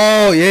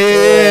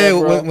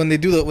 When they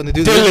do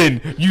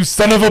Dylan, you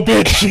son of a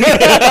bitch!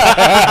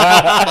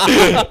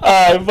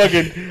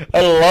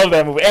 I love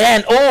that movie.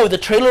 And the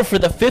trailer for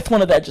the 5th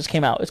one of that just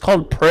came out. It's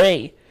called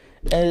Prey.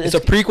 And it's a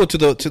prequel to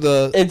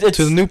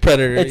the new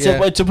Predator.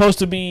 It's supposed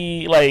to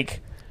be like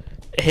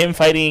him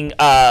fighting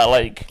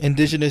like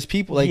indigenous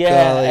people. Like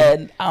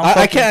and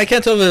I can't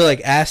tell if they're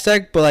like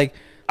Aztec, but like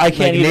I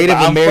can't like Native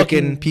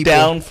American people.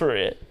 Down for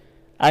it.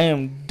 I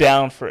am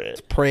down for it.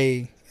 It's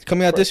Prey. It's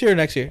coming out this year or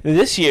next year?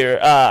 This year,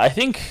 I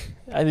think.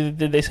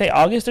 Did they say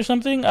August or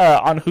something?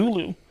 On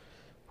Hulu.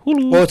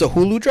 Hulu. Oh, it's a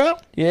Hulu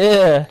drop?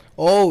 Yeah.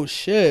 Oh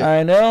shit.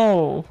 I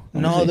know.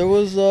 No, there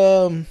was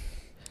August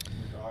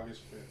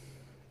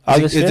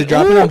 5th? Is it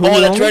dropping on Hulu?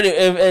 Oh, that's right.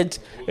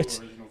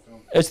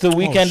 It's the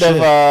weekend of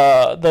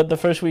the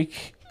first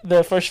week,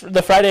 the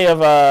Friday of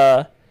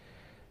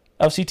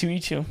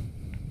C2E2. Can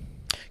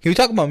we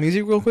talk about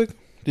music real quick?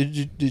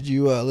 Did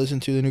you listen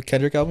to the new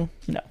Kendrick album?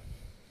 No.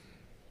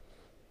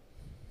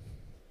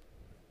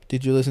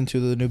 Did you listen to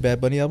the new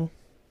Bad Bunny album?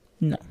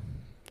 No.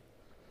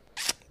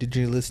 Did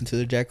you listen to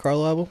the Jack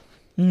Harlow album?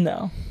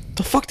 No.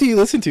 The fuck do you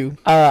listen to?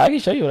 I can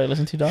show you what I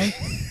listen to, dog.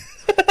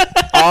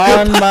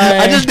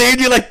 I just named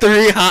you like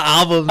 3 hot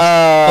albums.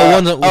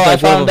 I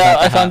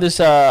found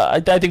this. I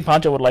think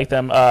Pancho would like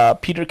them.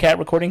 Peter Cat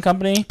Recording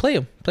Company. Play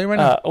them right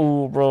now.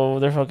 Oh, bro,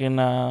 they're fucking.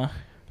 All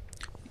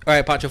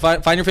right, Pancho,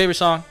 find your favorite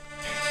song.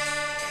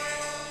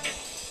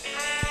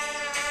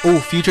 Oh,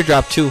 Future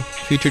Drop 2.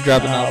 Future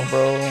Drop now,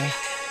 bro.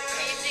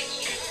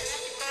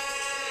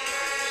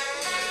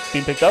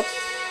 Being picked up.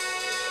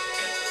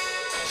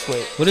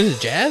 Sweet. What is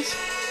it? Jazz?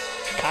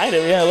 Kind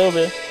of, yeah, a little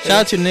bit. Shout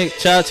out to Nick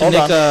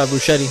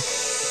Bruschetti.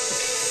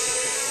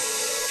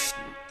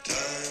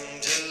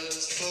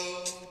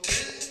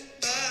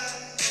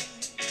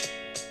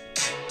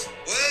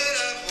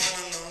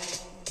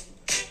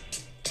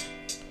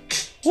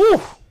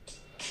 Woo!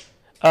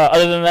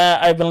 Other than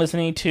that, I've been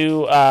listening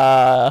to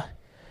About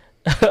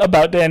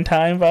Damn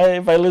Time by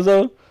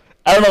Lizzo.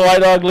 I don't know why,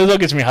 dog. Lizzo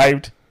gets me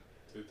hyped.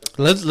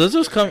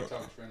 Lizzo's come...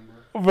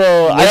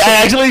 Bro, I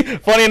actually,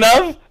 funny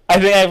enough, I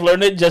think I've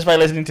learned it just by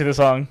listening to the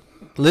song.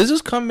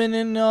 Lizzo's coming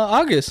in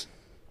August.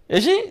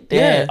 Is she?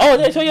 Yeah. Oh,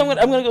 did I tell you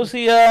I'm gonna go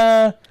see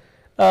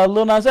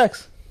Lil Nas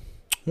X?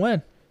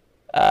 When?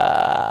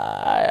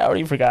 I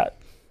already forgot.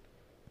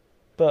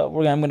 But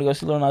I'm gonna go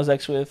see Lil Nas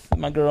X with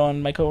my girl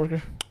and my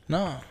coworker.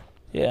 No.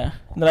 Yeah.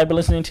 And then I've been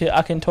listening to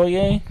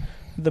Akintoye,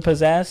 the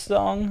Pizzazz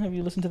song. Have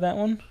you listened to that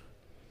one?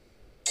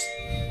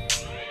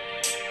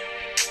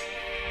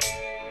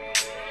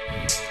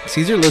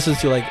 Caesar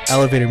listens to like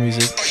elevator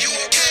music. Are you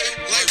okay?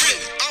 Like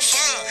really? I'm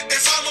fine.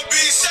 If I'ma be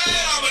sad,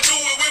 I'ma do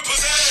it with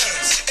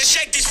pizzazz. And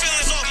shake these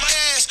feelings off my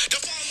ass.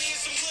 Define me in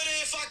some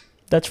glitter if I...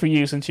 That's for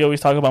you, since you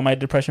always talk about my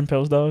depression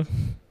pills, dog.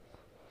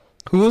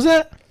 Who was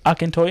that?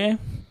 Akintoye.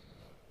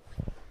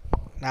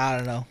 Nah, I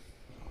don't know.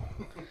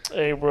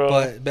 Hey, bro.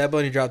 But Bad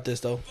Bunny dropped this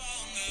though.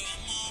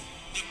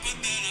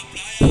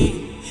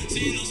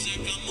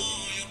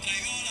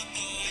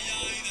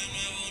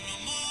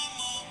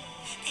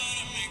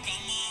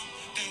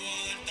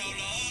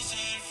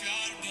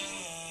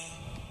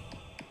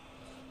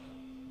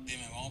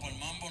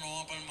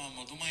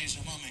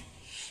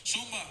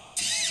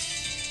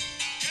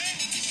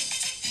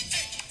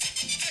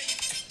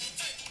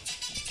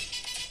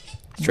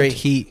 Straight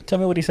heat. Tell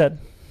me what he said.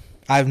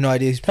 I have no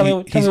idea. Tell me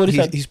what he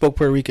said. He spoke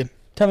Puerto Rican.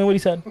 Tell me what he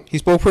said. He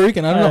spoke Puerto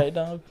Rican. I don't know.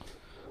 Dog.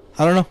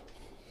 I don't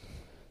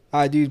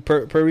know. Dude,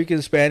 Puerto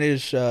Rican,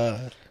 Spanish.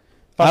 I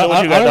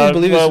don't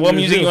believe it. What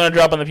music you want to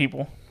drop on the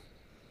people?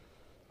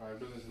 I've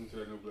been listening to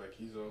that new Black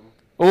Keys album.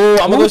 Oh,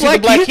 I'm gonna go see the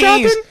Black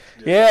Keys.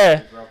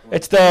 Yeah.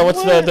 It's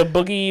the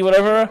Boogie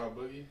whatever.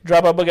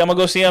 Drop Out Boogie. I'm gonna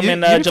go see him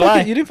in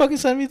July. You didn't fucking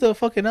send me the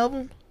fucking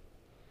album.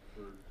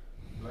 For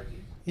Black Keys?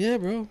 Yeah,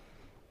 bro.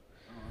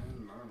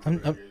 I'm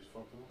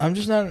I'm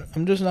just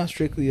not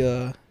strictly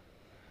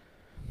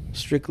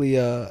strictly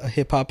a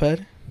hip hop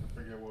head.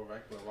 Forget what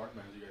rock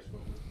bands you guys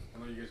fuck with. I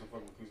know you guys don't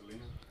fuck with Kings of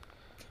Leon.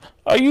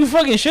 Are you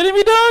fucking shitting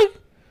me, dog?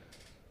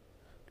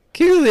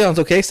 Kings of Leon's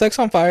okay. Sex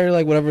on Fire,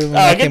 like whatever.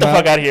 Get the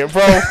fuck out of here,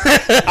 bro.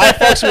 I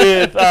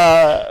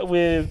fucks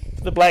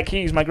with the Black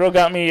Keys. My girl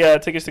got me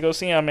tickets to go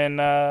see them in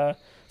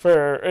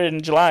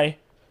July.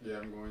 Yeah,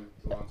 I'm going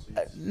to launch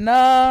seats.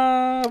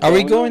 Nah. Are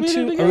we going to?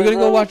 Are we gonna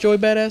go watch Joey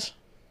Badass?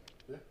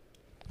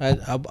 Yeah.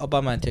 I'll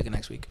buy my ticket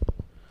next week.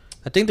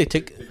 I think they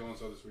take. They go on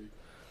sale this week.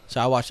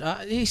 So I watch.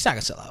 He's not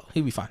gonna sell out.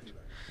 He'll be fine.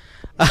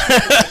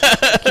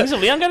 Kings of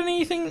Leon got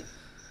anything?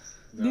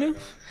 No.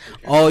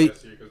 Oh,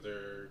 Because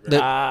their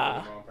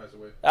mom passed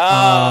away.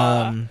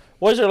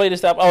 What's their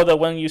latest album? Oh, the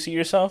When You See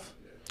Yourself.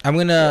 I'm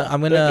gonna.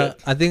 they're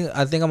I think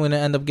I'm gonna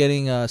end up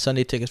getting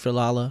Sunday tickets for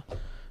Lala.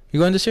 You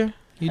going this year?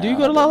 You do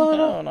go to Lala?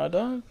 No, no,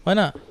 dog. Why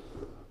not?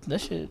 That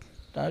shit.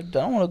 I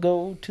don't want to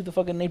go to the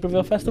fucking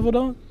Naperville Festival,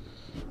 dog.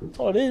 That's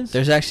all it is.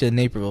 There's actually a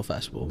Naperville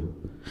festival.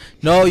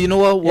 No, you know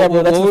what? Yeah,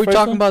 bro, that's what the were we first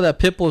talking one? about? That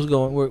Pitbull's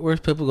going. Where's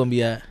Pitbull gonna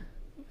be at?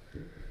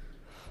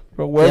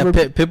 Bro, wherever,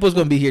 Yeah, Pitbull's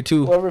gonna be here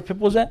too. wherever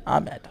Pitbull's at,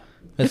 I'm at.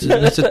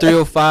 Mr.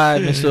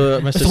 305,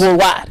 Mr. It's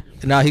worldwide.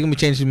 Now he gonna be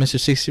changed to Mr.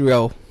 60.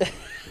 Mr.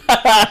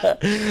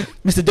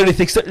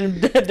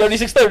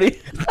 3630.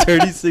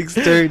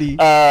 3630.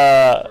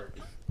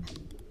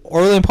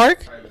 Orland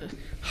Park?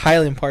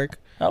 Highland Park.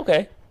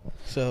 Okay.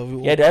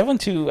 So Yeah, dude, I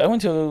went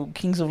to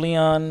Kings of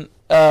Leon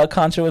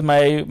concert with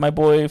my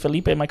boy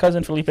Felipe, my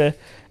cousin Felipe,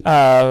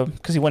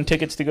 because he won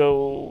tickets to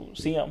go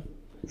see him.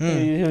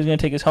 He was gonna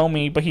take his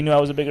homie, but he knew I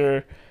was a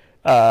bigger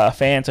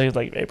fan, so he was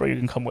like, "Hey, bro, you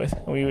can come with."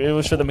 It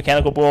was for the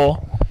Mechanical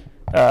Bull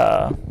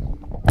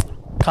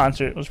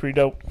concert. It was pretty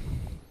dope.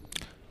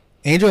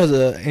 Angel has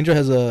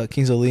a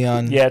Kings of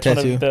Leon Yeah, it's one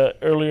tattoo. of the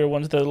earlier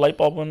ones, the light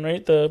bulb one,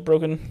 right? The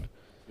broken.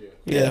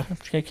 Yeah.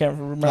 I can't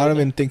remember. I don't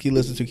even think he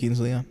listens to Kings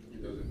of Leon. He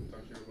doesn't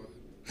talk shit about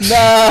it.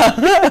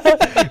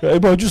 Nah. Hey,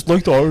 bro, I just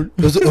liked the art.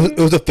 It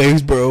was a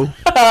phase, bro.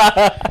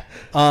 It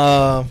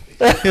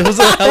was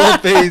a hella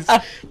phase,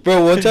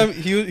 bro. One time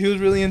he was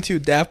really into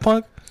Daft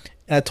Punk,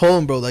 and I told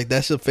him, bro, like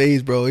that's a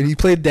phase, bro. And he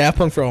played Daft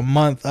Punk for a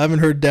month. I haven't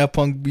heard Daft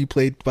Punk be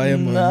played by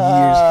him in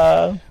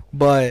years.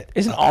 But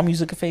Isn't all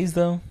music a phase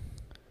though?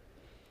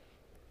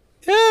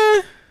 yeah,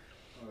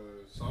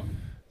 Some.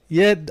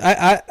 yeah.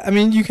 I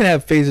mean, you can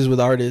have phases with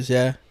artists,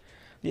 yeah.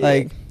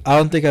 Like I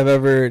don't think I've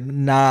ever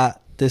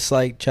not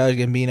disliked Childish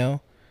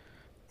Gambino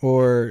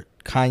or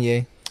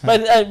Kanye.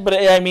 But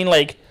I mean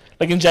like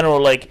in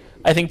general, like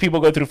I think people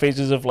go through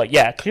phases of like,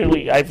 yeah,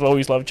 clearly I've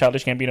always loved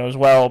Childish Gambino as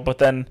well, but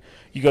then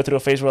you go through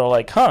a phase where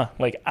like,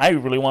 like I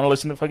really want to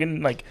listen to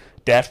fucking like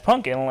Daft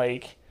Punk and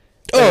like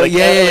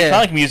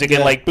electronic music,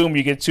 and like boom,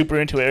 you get super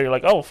into it. Or you're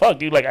like, oh fuck,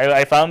 dude, like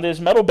I found this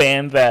metal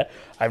band that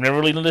I've never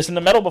really listened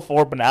to metal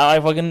before, but now I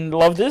fucking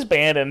love this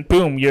band, and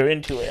boom, you're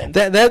into it. And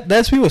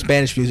That's me with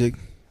Spanish music.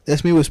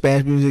 That's me with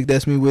Spanish music.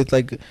 That's me with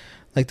like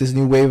this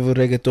new wave of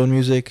reggaeton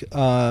music.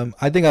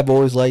 I think I've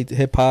always liked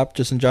hip hop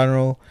just in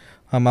general.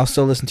 I'll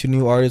still listen to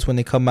new artists when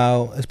they come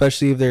out,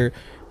 especially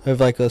if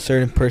like a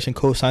certain person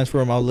co-signs for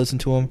them. I'll listen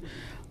to them.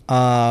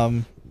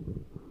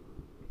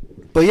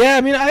 But yeah,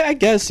 I mean, I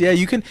guess yeah,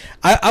 you can.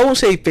 I won't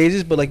say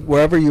phases, but like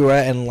wherever you're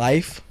at in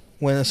life,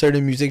 when a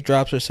certain music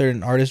drops or a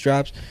certain artist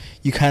drops,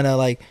 you kind of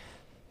like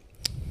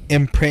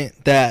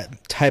imprint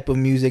that type of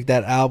music,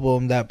 that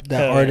album, that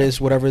artist,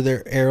 whatever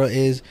their era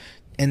is,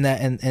 in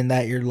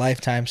that your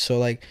lifetime. So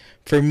like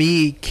for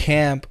me,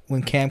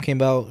 when Camp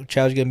came out,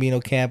 Childish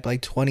Gambino Camp,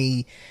 like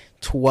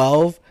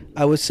 2012,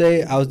 I would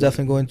say I was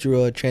definitely going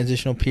through a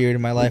transitional period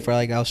in my life where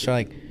like I was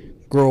trying to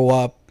like grow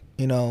up,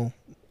 you know.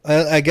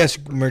 I guess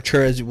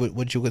mature is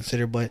what you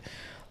consider, but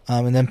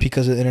and then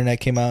because the internet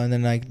came out, and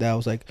then like that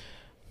was like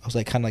I was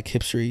like kind of like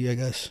hipstery, I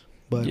guess.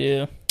 But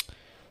yeah,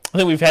 I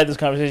think we've had this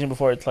conversation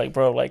before. It's like,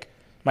 bro, like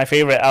my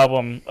favorite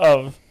album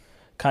of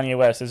Kanye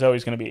West is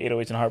always going to be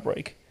 808s and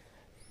Heartbreak.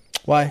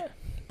 Why?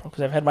 Bro,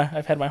 because I've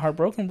had my heart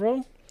broken,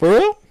 bro. For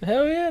real?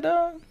 Hell yeah,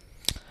 dog.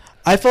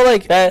 I feel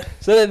like that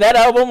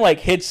album like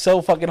hits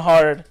so fucking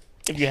hard.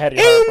 If you had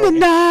your heart in broken. the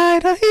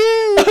night I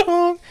hear a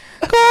song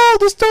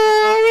called the story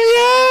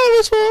I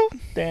was for.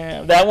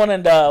 Damn, that one,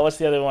 and what's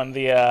the other one?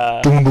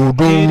 The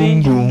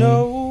Didn't you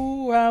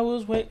know I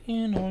was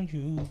waiting on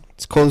you?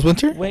 It's Cold as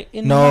Winter?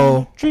 Waiting No.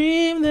 on a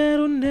dream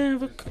that'll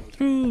never come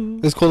through.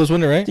 It's Cold as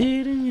Winter, right?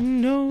 Didn't you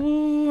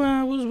know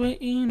I was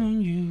waiting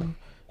on you?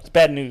 It's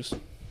Bad News.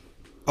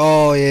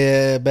 Oh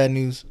yeah, Bad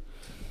News.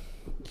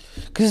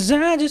 'Cause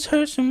I just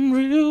heard some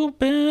real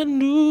bad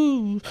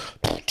news.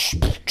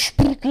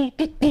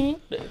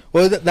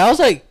 Well, that was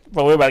like,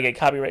 Bro, we're about to get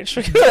copyright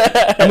stricken.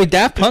 I mean,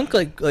 Daft Punk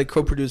like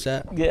co-produced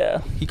that. Yeah.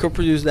 He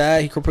co-produced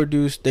that.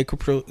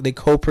 They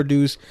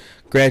co-produced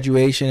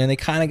Graduation, and they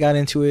kind of got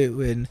into it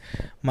with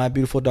My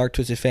Beautiful Dark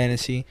Twisted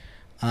Fantasy,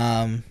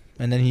 and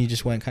then he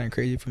just went kind of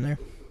crazy from there.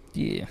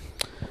 Yeah.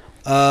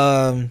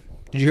 Did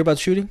you hear about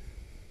the shooting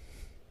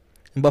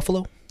in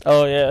Buffalo?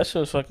 Oh yeah, that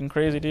shit was fucking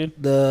crazy, dude.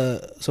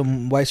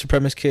 Some white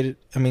supremacist kid.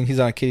 I mean, he's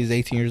not a kid. He's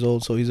 18 years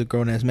old, so he's a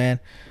grown ass man.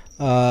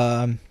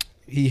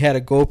 He had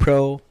a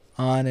GoPro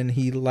on, and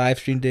he live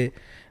streamed it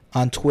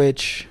on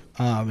Twitch.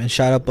 and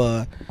shot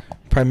up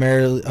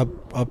primarily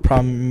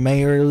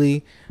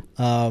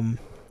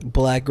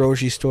black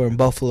grocery store in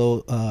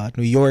Buffalo,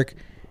 New York,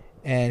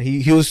 and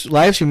he was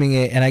live streaming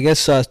it, and I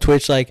guess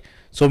Twitch, like,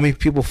 so many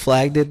people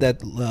flagged it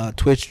that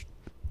Twitch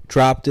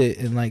dropped it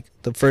in like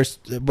the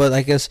first, but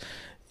I guess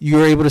you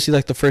were able to see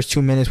like the first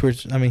 2 minutes where,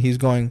 I mean, he's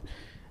going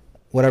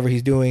whatever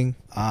he's doing,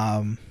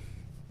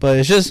 but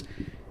it's just,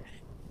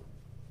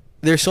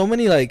 there's so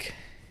many like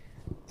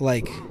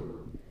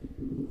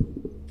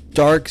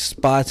dark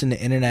spots in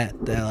the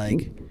internet that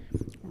like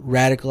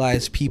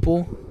radicalize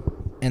people,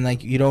 and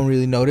like you don't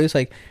really notice.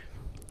 Like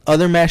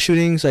other mass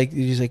shootings, like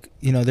you just, like,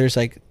 you know, there's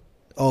like,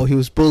 oh, he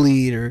was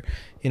bullied, or,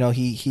 you know,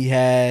 he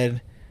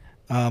had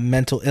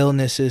mental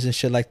illnesses and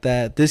shit like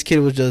that. This kid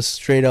was just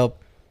straight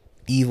up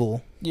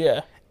evil.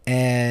 Yeah.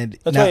 And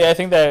that's why I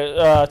think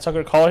that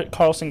Tucker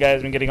Carlson guy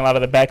has been getting a lot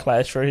of the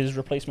backlash for his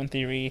replacement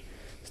theory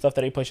stuff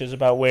that he pushes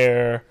about,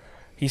 where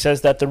he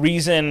says that the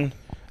reason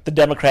the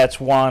Democrats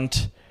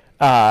want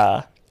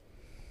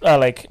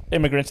like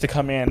immigrants to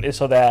come in is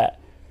so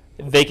that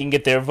they can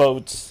get their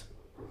votes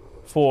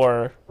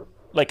for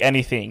like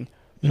anything.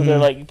 So they're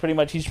like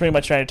he's pretty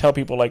much trying to tell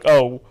people like,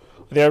 oh,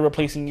 they're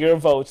replacing your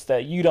votes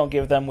that you don't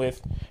give them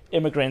with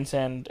immigrants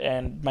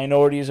and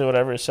minorities or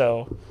whatever.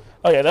 So,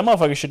 oh yeah, that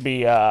motherfucker should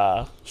be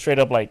straight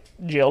up like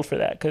jailed for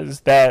that,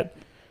 because that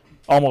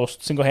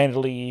almost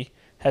single-handedly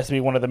has to be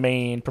one of the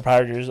main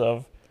proprietors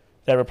of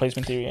that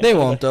replacement theory. They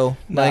won't though.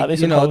 Like, they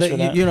you know,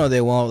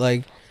 they won't.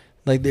 Like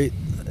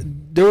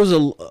there was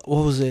what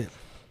was it?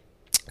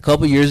 A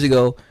couple years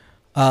ago.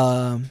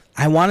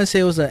 I want to say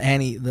it was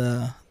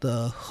the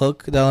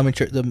Hook, the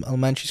elementary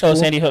school. Oh,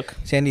 Sandy Hook.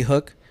 Sandy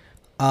Hook.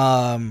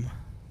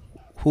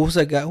 Who was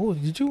that guy? Oh,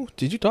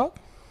 did you talk?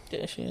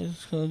 Yeah,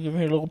 she's gonna give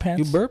her little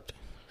pants. You burped.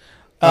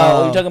 What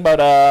are you talking about?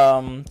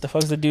 The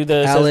fucks that do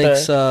the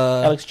Alex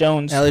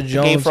Jones, Alex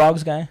Jones, the Gay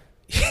Frogs guy.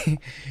 He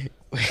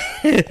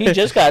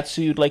just got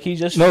sued. Like he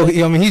just I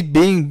mean, he's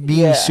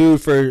being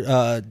sued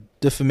for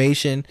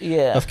defamation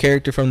of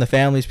character from the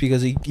families,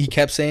 because he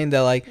kept saying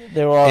that like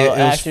they were all it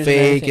was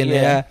fake,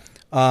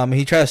 and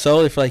he tried to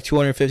sell it for like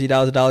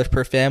 $250,000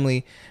 per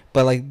family,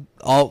 but like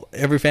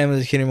every family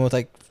was hitting him with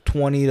like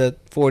 $20 to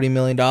 $40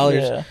 million.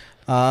 Yeah.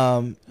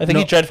 I think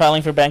he tried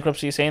filing for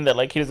bankruptcy, saying that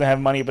like he doesn't have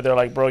money, but they're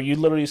like, bro, you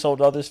literally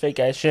sold all this fake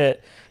ass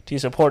shit to your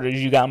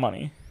supporters. You got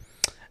money.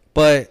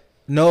 But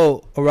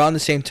no, around the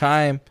same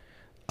time,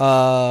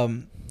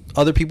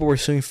 other people were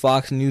suing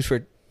Fox News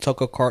for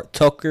Tucker Carlson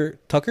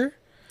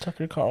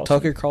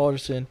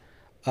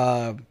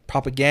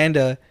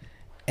propaganda,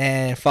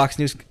 and Fox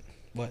News.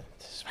 What?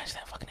 Smash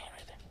that fucking hand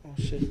right there. Oh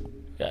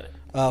shit! Got it.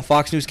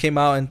 Fox News came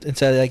out and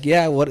said like,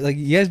 yeah, what, like,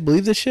 you guys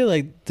believe this shit?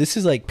 Like, this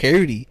is like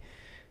parody,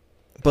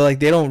 but like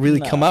they don't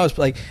really come out. It's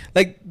like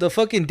the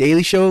fucking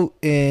Daily Show,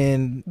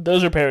 and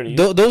those are parodies.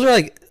 Those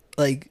are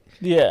like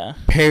yeah,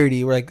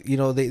 parody, where like, you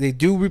know, they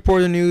do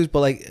report the news, but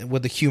like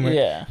with the humor.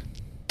 Yeah.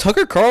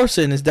 Tucker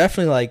Carlson is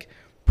definitely like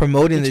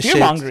promoting this shit. It's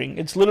fear-mongering.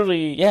 It's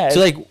literally, to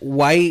like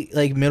white,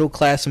 like middle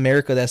class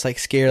America that's like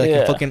scared, like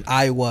in fucking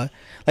Iowa.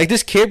 Like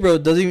this kid, bro,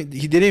 didn't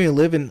even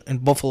live in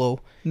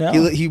Buffalo. No.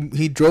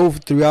 He drove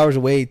 3 hours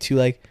away to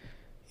like,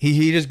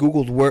 he just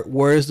Googled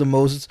where is the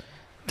most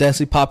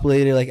densely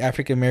populated like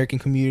African American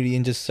community,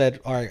 and just said,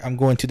 all right, I'm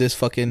going to this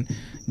fucking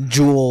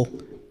Jewel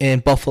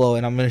in Buffalo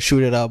and I'm gonna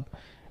shoot it up.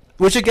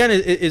 Which again,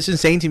 it's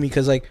insane to me,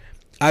 because like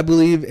I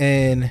believe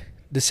in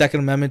the Second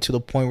Amendment to the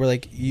point where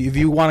like if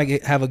you want to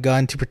have a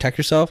gun to protect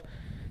yourself,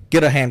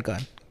 get a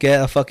handgun, get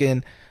a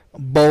fucking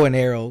bow and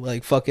arrow,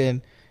 like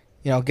fucking,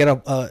 you know, get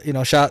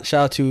a shout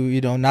out to,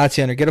 you know,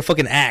 Nazi Hunter, get a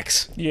fucking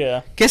axe.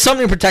 Yeah. Get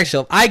something to protect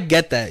yourself. I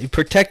get that. You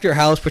protect your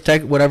house,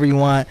 protect whatever you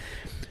want.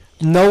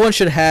 No one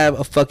should have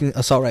a fucking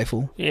assault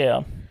rifle.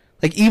 Yeah.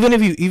 Like even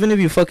if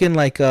you fucking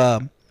like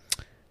I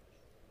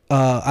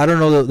don't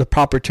know the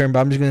proper term, but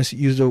I'm just gonna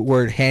use the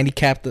word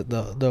handicap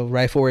the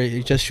rifle, where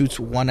it just shoots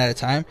one at a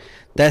time.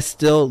 That's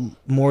still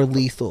more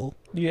lethal.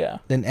 Yeah.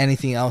 Than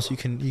anything else you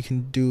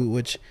can do.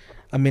 Which,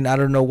 I mean, I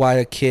don't know why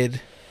a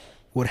kid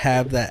would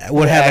have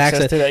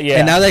access to that. Yeah.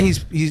 And now that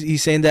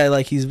he's saying that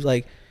like he's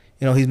like,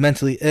 you know, he's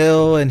mentally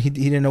ill and he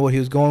didn't know what he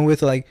was going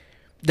with, like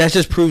that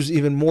just proves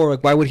even more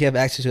like why would he have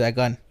access to that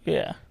gun?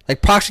 Yeah.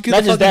 Like prosecute.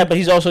 Not just that, but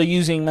he's also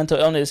using mental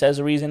illness as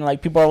a reason.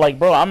 Like people are like,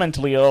 bro, I'm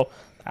mentally ill.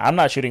 I'm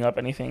not shooting up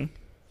anything.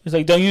 It's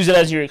like, don't use it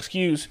as your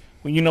excuse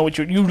when you know what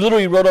you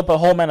literally wrote up a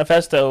whole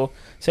manifesto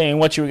saying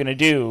what you were gonna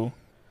do,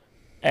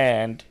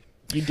 and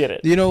you did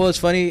it. You know what's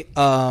funny?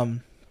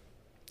 You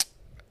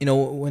know,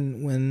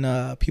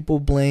 when people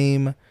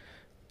blame,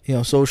 you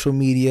know, social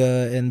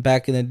media, and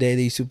back in the day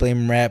they used to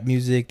blame rap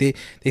music. They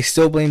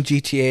still blame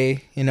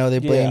GTA. You know, they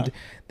blamed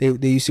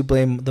they used to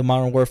blame the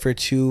Modern Warfare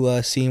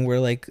 2 scene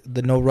where like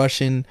the No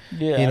Russian,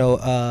 you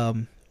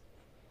know,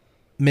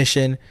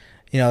 mission.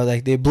 You know,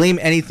 like they blame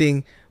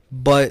anything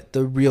but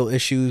the real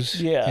issues.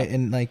 Yeah.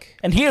 And like,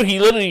 and here he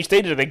literally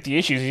stated like the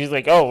issues. He's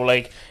like, oh,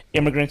 like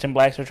immigrants and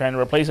blacks are trying to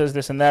replace us,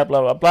 this and that,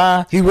 blah blah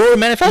blah. He wrote a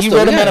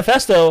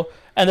manifesto.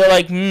 And they're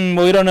like,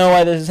 we don't know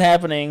why this is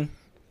happening.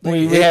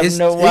 We have it's,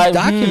 no it's why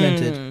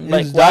documented.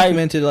 like It's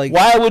documented. Like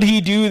why would he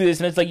do this?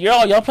 And it's like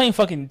y'all playing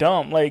fucking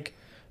dumb. Like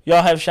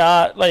y'all have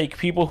shot like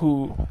people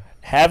who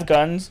have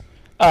guns.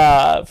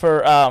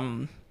 For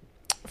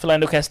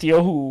Philando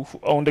Castillo, who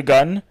owned a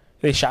gun,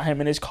 they shot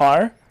him in his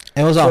car.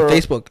 and it was on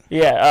Facebook.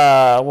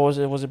 Yeah. What was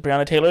it? Was it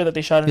Breonna Taylor that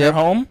they shot in Yep. her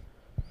home?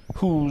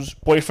 Whose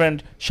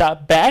boyfriend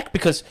shot back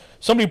because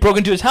somebody broke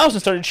into his house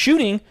and started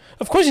shooting.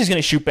 Of course he's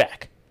gonna shoot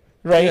back,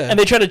 right? Yeah. And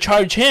they try to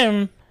charge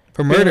him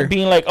For murder.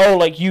 being like, oh,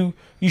 like you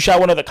shot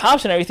one of the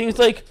cops and everything. It's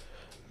like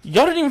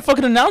y'all didn't even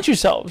fucking announce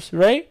yourselves,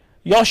 right?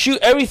 Y'all shoot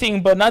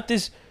everything, but not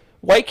this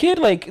white kid.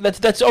 Like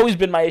that's always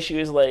been my issue.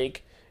 Is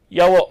like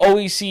y'all will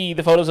always see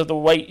the photos of the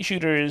white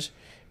shooters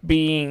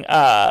being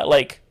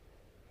like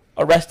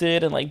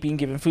arrested and like being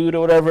given food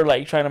or whatever,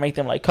 like trying to make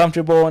them like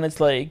comfortable, and it's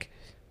like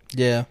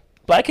Yeah.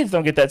 black kids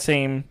don't get that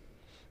same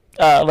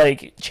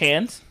like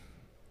chance.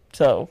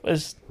 So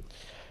it's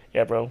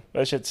bro,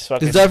 that shit's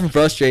fucking. It's definitely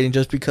frustrating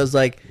just because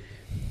like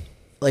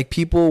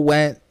people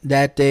went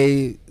that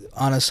day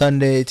on a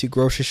Sunday to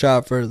grocery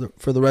shop for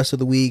the rest of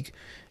the week.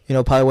 You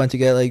know, probably went to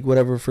get like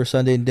whatever for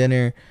Sunday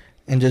dinner,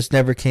 and just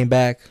never came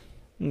back.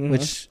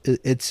 Which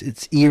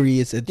it's eerie.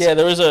 It's yeah.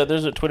 There's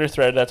a Twitter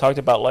thread that talked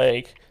about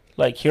like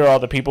here are all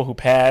the people who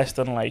passed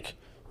and like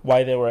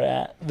why they were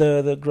at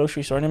the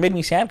grocery store, and it made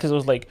me sad because it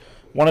was like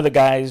one of the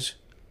guys,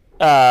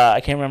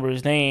 I can't remember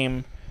his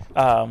name,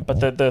 but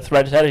the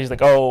thread said he's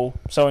like, oh,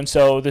 so and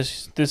so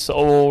this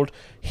old,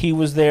 he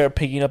was there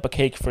picking up a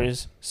cake for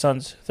his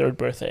son's 3rd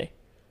birthday.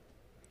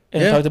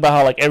 And he talked about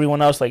how like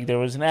everyone else, like there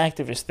was an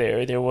activist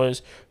there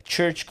was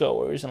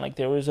churchgoers, and like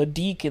there was a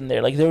deacon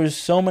there, like there was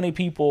so many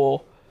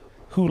people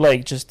who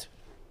like just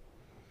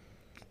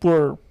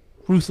were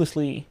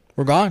ruthlessly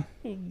we're gone.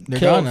 They're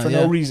killed gone now, for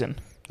yeah. no reason.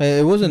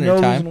 It wasn't No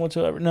their time. reason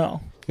whatsoever.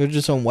 No. It was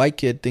just some white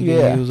kid thinking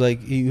Yeah. he was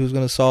like he was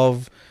gonna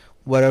solve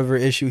whatever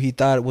issue he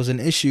thought was an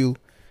issue,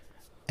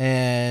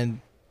 and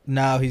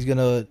now he's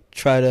gonna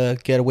try to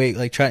get away.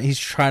 Like he's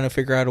trying to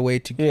figure out a way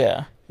to.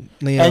 Yeah.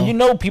 You know, And you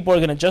know people are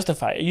gonna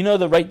justify it. You know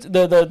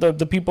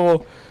the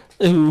people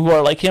who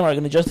are like him are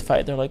gonna justify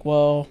it. They're like,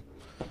 well,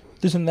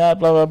 this and that,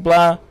 blah blah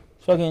blah.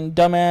 Fucking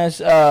dumbass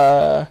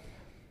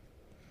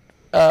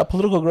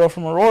political girl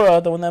from Aurora,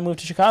 the one that moved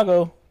to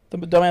Chicago, the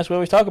dumbass we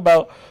always talk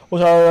about,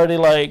 was already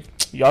like,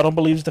 y'all don't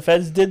believe the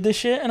feds did this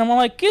shit? And I'm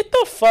like, get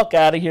the fuck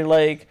out of here.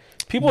 Like,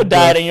 people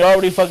died and you're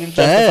already fucking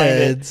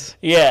justifying it.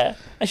 Yeah.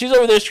 And she's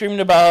over there screaming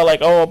about,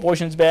 like, oh,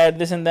 abortion's bad,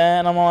 this and that.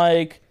 And I'm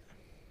like,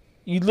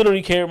 you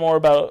literally care more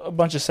about a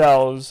bunch of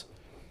cells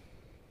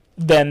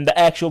than the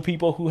actual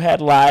people who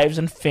had lives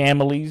and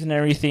families and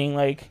everything.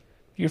 Like,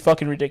 you're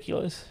fucking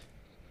ridiculous.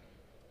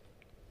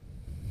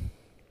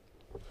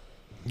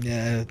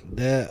 Yeah,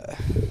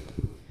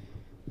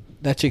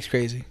 that chick's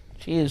crazy.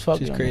 She is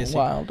fucking She's crazy.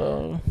 wild,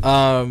 dog.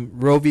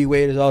 Roe v.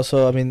 Wade is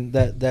also. I mean,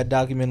 that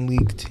document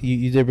leaked.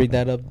 You did bring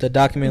that up. The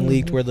document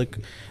leaked where the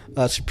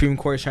Supreme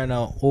Court is trying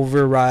to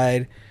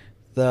override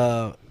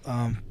the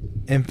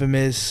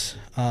infamous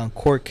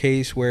court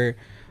case where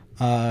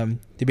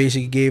they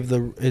basically gave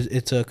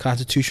it's a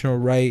constitutional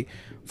right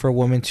for a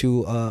woman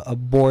to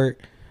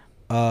abort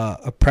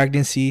a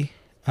pregnancy.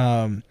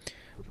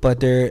 But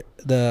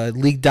the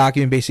leaked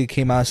document basically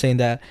came out saying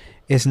that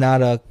it's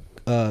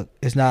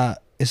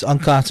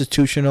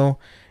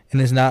unconstitutional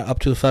and it's not up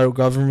to the federal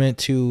government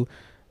to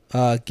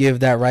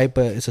give that right,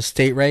 but it's a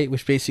state right,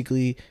 which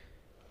basically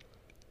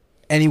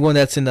anyone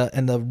that's in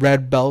the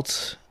red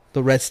belts,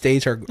 the red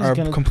states are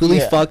completely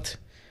fucked.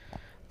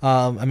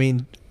 I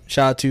mean,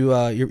 shout out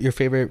to your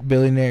favorite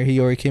billionaire. He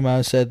already came out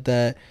and said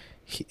that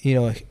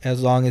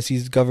as long as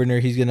he's governor,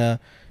 he's gonna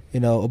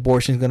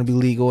abortion's gonna be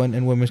legal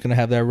and women's gonna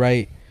have that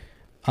right.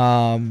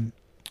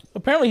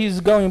 Apparently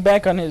he's going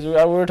back on his. We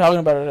were talking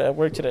about it at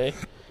work today,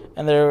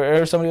 and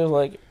somebody was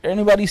like,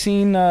 "Anybody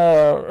seen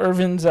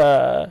Irvin's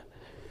like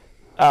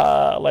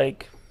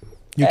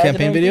new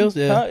campaign videos?"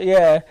 Yeah, huh?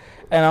 Yeah.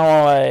 And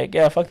I'm like,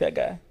 "Yeah, fuck that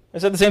guy." I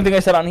said the same thing I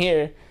said on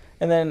here,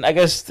 and then I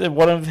guess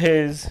one of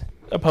his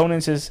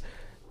opponents is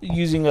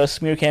using a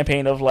smear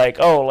campaign of like,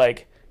 "Oh,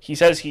 like he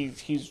says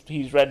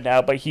he's red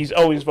now, but he's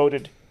always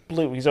voted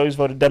blue. He's always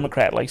voted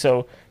Democrat. Like,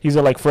 so he's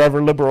a like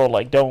forever liberal.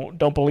 Like, don't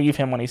believe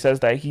him when he says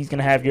that he's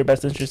gonna have your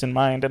best interest in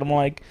mind." And I'm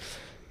like,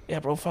 yeah,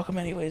 bro, fuck him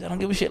anyways. I don't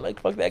give a shit.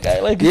 Like, fuck that guy.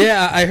 Like,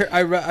 yeah,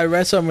 I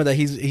read somewhere that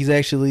he's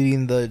actually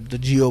leading the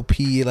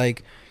GOP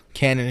like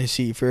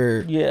candidacy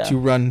for to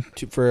run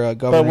for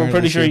governor. But we're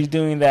pretty sure he's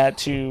doing that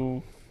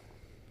just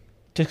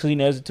because he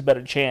knows it's a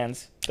better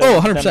chance. Oh,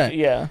 100%.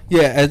 Yeah.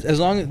 Yeah, as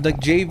long as like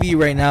JV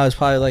right now is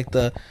probably like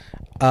the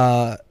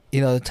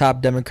the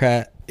top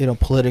Democrat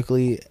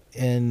politically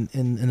in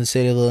the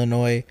state of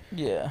Illinois.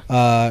 Yeah.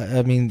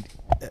 I mean,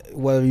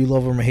 whether you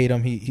love him or hate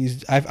him,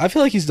 I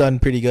feel like he's done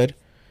pretty good.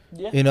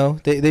 Yeah.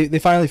 They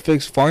finally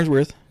fixed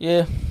Farnsworth.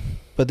 Yeah.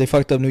 But they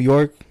fucked up New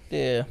York.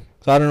 Yeah.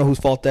 So I don't know whose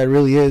fault that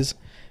really is.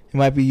 It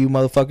might be you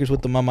motherfuckers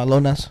with the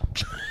mamalonas.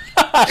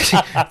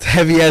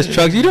 Heavy ass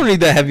trucks. You don't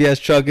need that heavy ass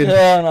truck in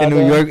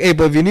New York. Hey,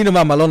 but if you need a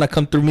mamalona,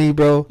 come through me,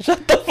 bro.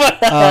 Shut the fuck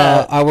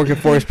I work at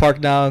Forest Park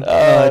now.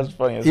 That's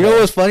funny as You know hell.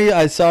 what's funny?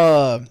 I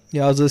saw,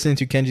 I was listening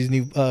to Kenji's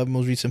new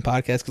most recent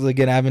podcast because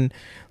again I haven't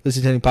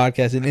listened to any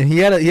podcasts, and he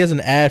has an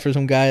ad for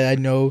some guy I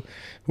know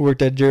who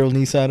worked at Gerald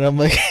Nissan. And I'm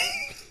like,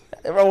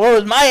 Bro, where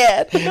was my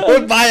ad?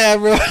 where's my ad,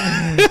 bro?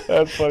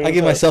 That's funny. I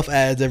give myself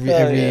ads every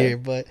Yeah. year,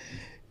 but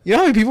you know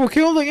how many people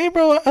came up like, hey,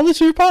 bro, I listen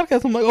to your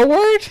podcast. I'm like, oh,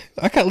 word?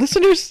 I got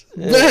listeners?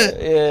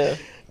 Yeah.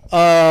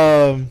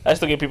 Um, I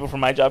still get people from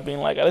my job being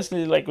like, I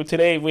listened to, like,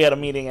 today we had a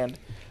meeting and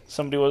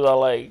somebody was all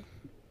like,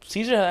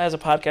 Caesar has a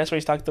podcast where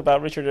he's talked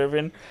about Richard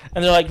Irvin.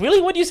 And they're like,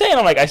 really? What'd you say? And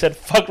I'm like, I said,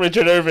 fuck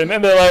Richard Irvin.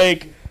 And they're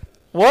like,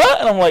 what?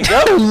 And I'm like,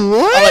 yep. what?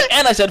 I'm like,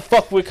 and I said,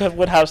 fuck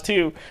Woodhouse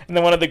too. And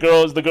then one of the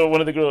girls, the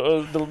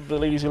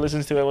ladies who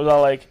listens to it was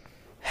all like,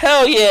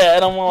 hell yeah.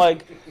 And I'm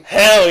like,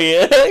 hell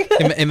yeah.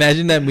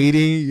 Imagine that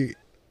meeting.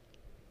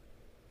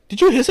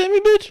 Did you hiss at me,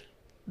 bitch?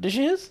 Did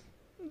she is?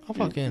 I'll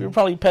fucking. You're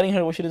probably petting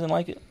her when she doesn't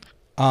like it.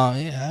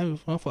 Yeah,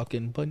 I'll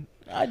fucking. But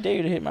I dare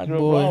you to hit my girl,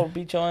 Boy. bro. I'll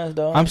beat your ass,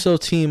 dog. I'm so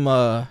team.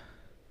 What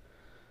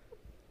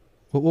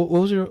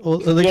was your? You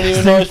don't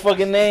even know his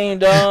fucking name,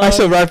 dog. I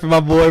still ride for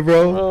my boy,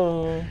 bro.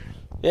 Bro.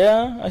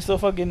 Yeah, I still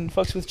fucking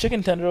fucks with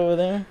chicken tender over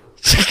there.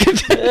 Chicken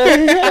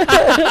tender.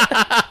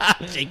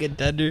 Chicken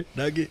tender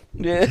nugget.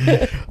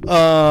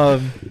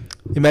 Yeah.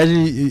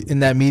 Imagine in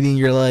that meeting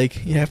you're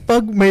like, yeah,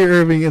 fuck Mayor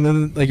Irving, and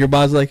then like your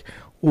boss is like,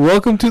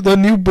 welcome to the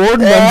new board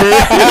member, Mayor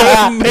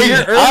I would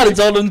Irving. have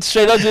told him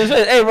straight up to his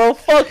face, hey, bro,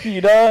 fuck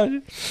you,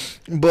 dog.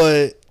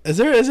 But is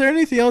there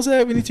anything else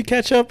that we need to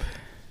catch up?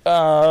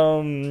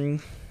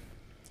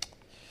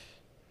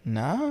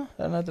 Nah,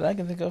 nothing I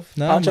can think of.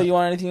 No, Pancho, no. you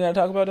want anything you gotta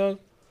talk about, dog?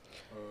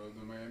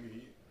 The Miami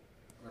Heat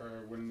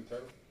are winning the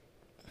title.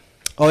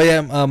 Oh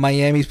yeah,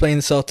 Miami's playing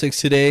the Celtics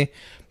today.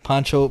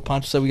 Pancho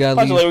said we gotta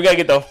Pancho, leave. like, we gotta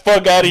get the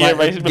fuck out of here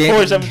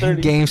before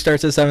 7:30. Game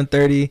starts at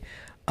 7:30.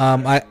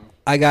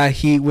 I got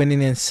Heat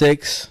winning in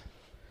 6.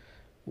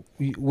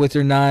 With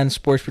your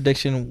non-sports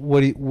prediction,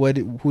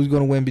 who's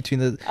going to win between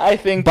the I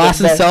think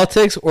Boston the best,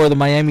 Celtics or the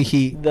Miami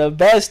Heat? the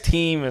best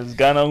team is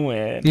gonna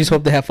win. You just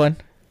hope they have fun.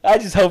 I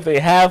just hope they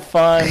have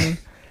fun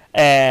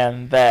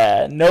and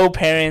that no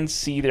parents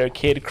see their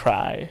kid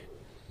cry.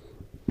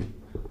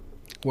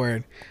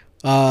 Word.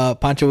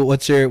 Pancho,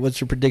 what's your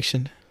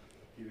prediction?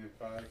 Heat in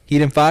 5.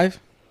 Heat in 5.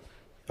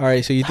 All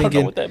right, so you I don't know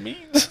thinking what that means.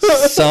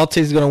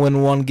 Celtics going to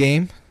win 1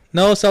 game?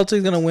 No,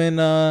 Celtics going to win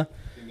I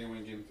think they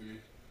win game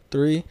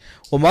 3. 3.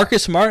 Well,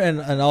 Marcus Smart and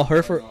Al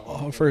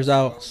Horford's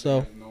out,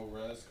 so No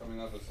rest coming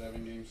off a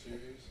 7-game series.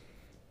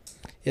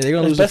 yeah, they're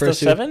going to lose Best the of first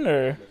 2. 7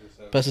 or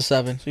Best of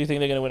 7. so you think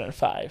they're gonna win in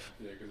 5?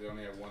 Yeah, because they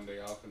only have 1 day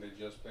off and they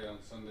just played on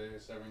Sunday a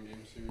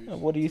 7-game series.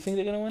 What do you think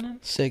they're gonna win in?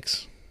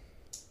 6.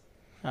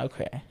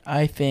 Okay,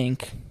 I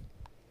think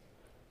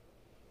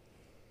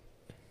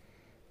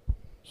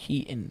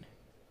Heat in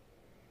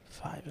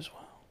 5 as well.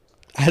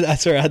 I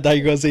swear, I thought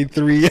you were going to say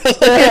 3.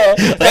 That's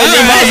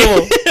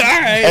impossible.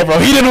 Hey, bro,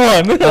 he didn't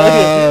win.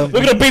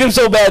 We're gonna beat him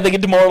so bad they get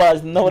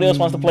demoralized. And nobody else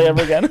wants to play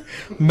ever again.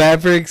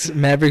 Mavericks,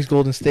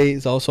 Golden State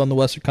is also on the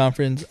Western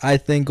Conference. I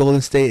think Golden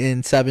State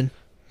in 7.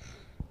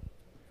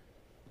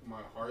 My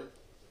heart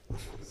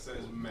says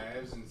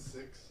Mavs in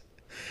 6,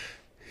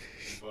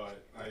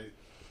 but I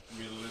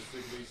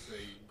realistically say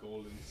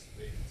Golden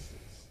State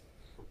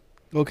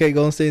 6. Okay,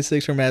 Golden State in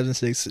 6 or Mavs in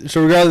 6.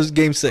 So regardless,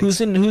 game 6.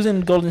 Who's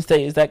in Golden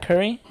State? Is that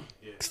Curry?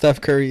 Yeah.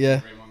 Steph Curry,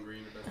 yeah. Raymond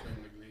Green, the best player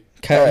in the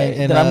league. Alright,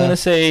 And, then I'm gonna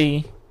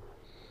say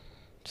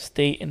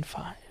State in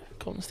 5.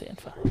 Golden State in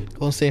 5.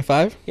 Golden State in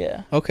 5.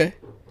 Yeah. Okay,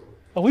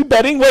 Are we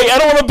betting? Wait, I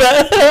don't want to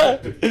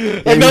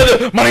bet. Like, no,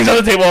 the money's on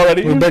the table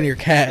already. we're betting your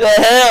cat. The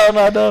hell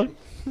no, dog.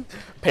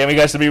 Paying you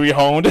guys to be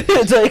rehomed.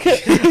 It's like,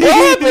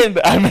 what happened?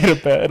 I made a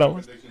bet. And I My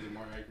was, predictions are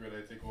more accurate.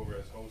 I take over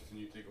as host and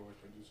you take over as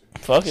producer.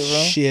 fuck it,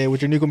 bro. Shit,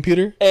 with your new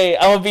computer. Hey,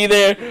 I'm gonna be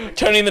there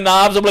turning the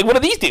knobs. I'm like, what do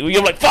these do?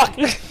 You're like, fuck.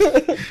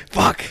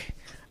 Fuck.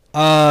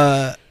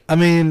 I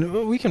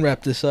mean, we can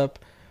wrap this up.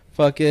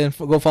 Fucking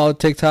go follow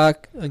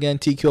TikTok again.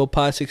 TQL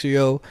Pod 60.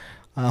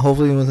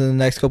 Hopefully within the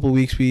next couple of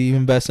weeks we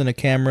invest in a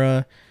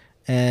camera,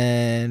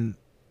 and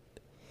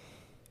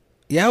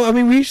yeah, I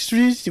mean we just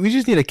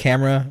need a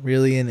camera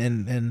really,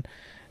 and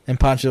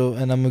Pancho,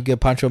 and I'm gonna get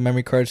Pancho a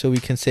memory card so we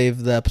can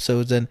save the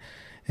episodes and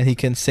he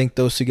can sync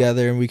those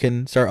together and we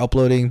can start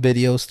uploading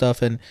video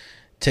stuff and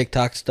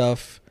TikTok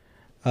stuff.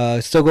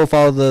 Still go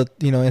follow the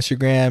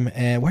Instagram.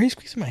 And why are you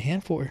squeezing my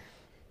hand for?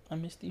 I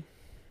missed you.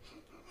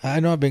 I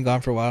know I've been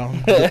gone for a while.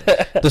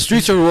 The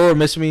streets of Aurora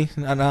miss me.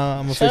 And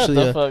I'm Shut officially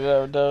the fuck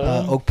up,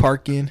 dog. Oak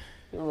Parkian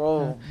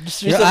Bro,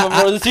 the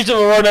Yeah, streets of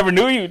Aurora never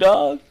knew you,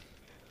 dog.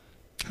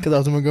 because I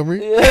was in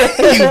Montgomery. You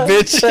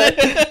bitch.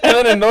 And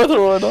then in North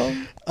Aurora, dog.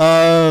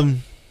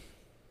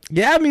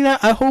 Yeah, I mean,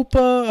 I hope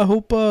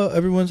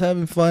everyone's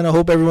having fun. I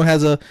hope everyone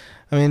has it's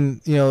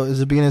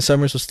the beginning of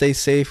summer, so stay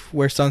safe.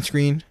 Wear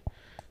sunscreen.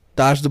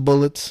 Dodge the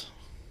bullets.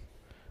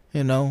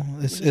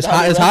 It's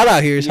hot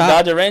out here. It's you hot.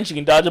 dodge a wrench, you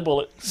can dodge a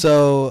bullet.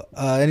 So,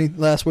 any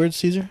last words,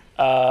 Caesar?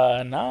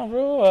 Nah,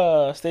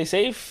 bro. Stay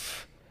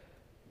safe.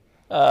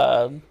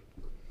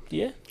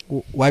 Yeah.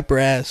 Wipe your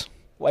ass.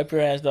 Wipe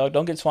your ass, dog.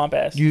 Don't get swamp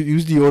ass.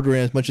 Use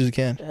deodorant as much as you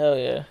can. Hell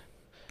yeah.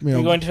 you If know,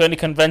 you're going to any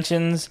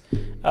conventions,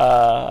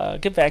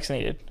 get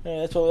vaccinated.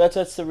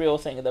 That's the real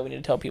thing that we need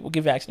to tell people.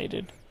 Get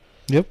vaccinated.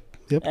 Yep.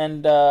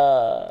 And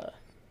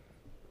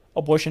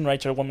abortion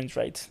rights are women's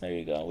rights. There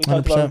you go.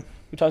 100%.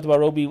 We talked about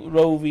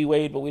Roe v.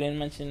 Wade, but we didn't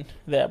mention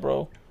that,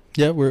 bro.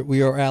 Yeah,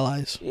 we are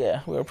allies.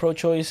 Yeah, we're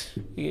pro-choice.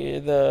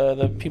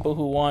 The people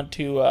who want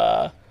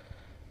to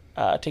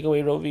take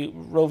away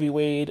Roe v.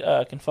 Wade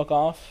can fuck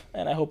off,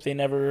 and I hope they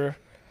never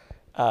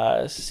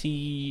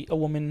see a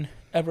woman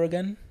ever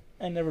again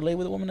and never lay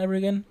with a woman ever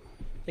again.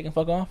 They can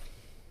fuck off.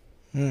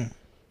 And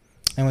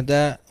with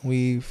that,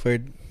 we for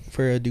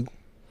adieu.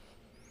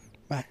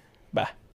 Bye. Bye.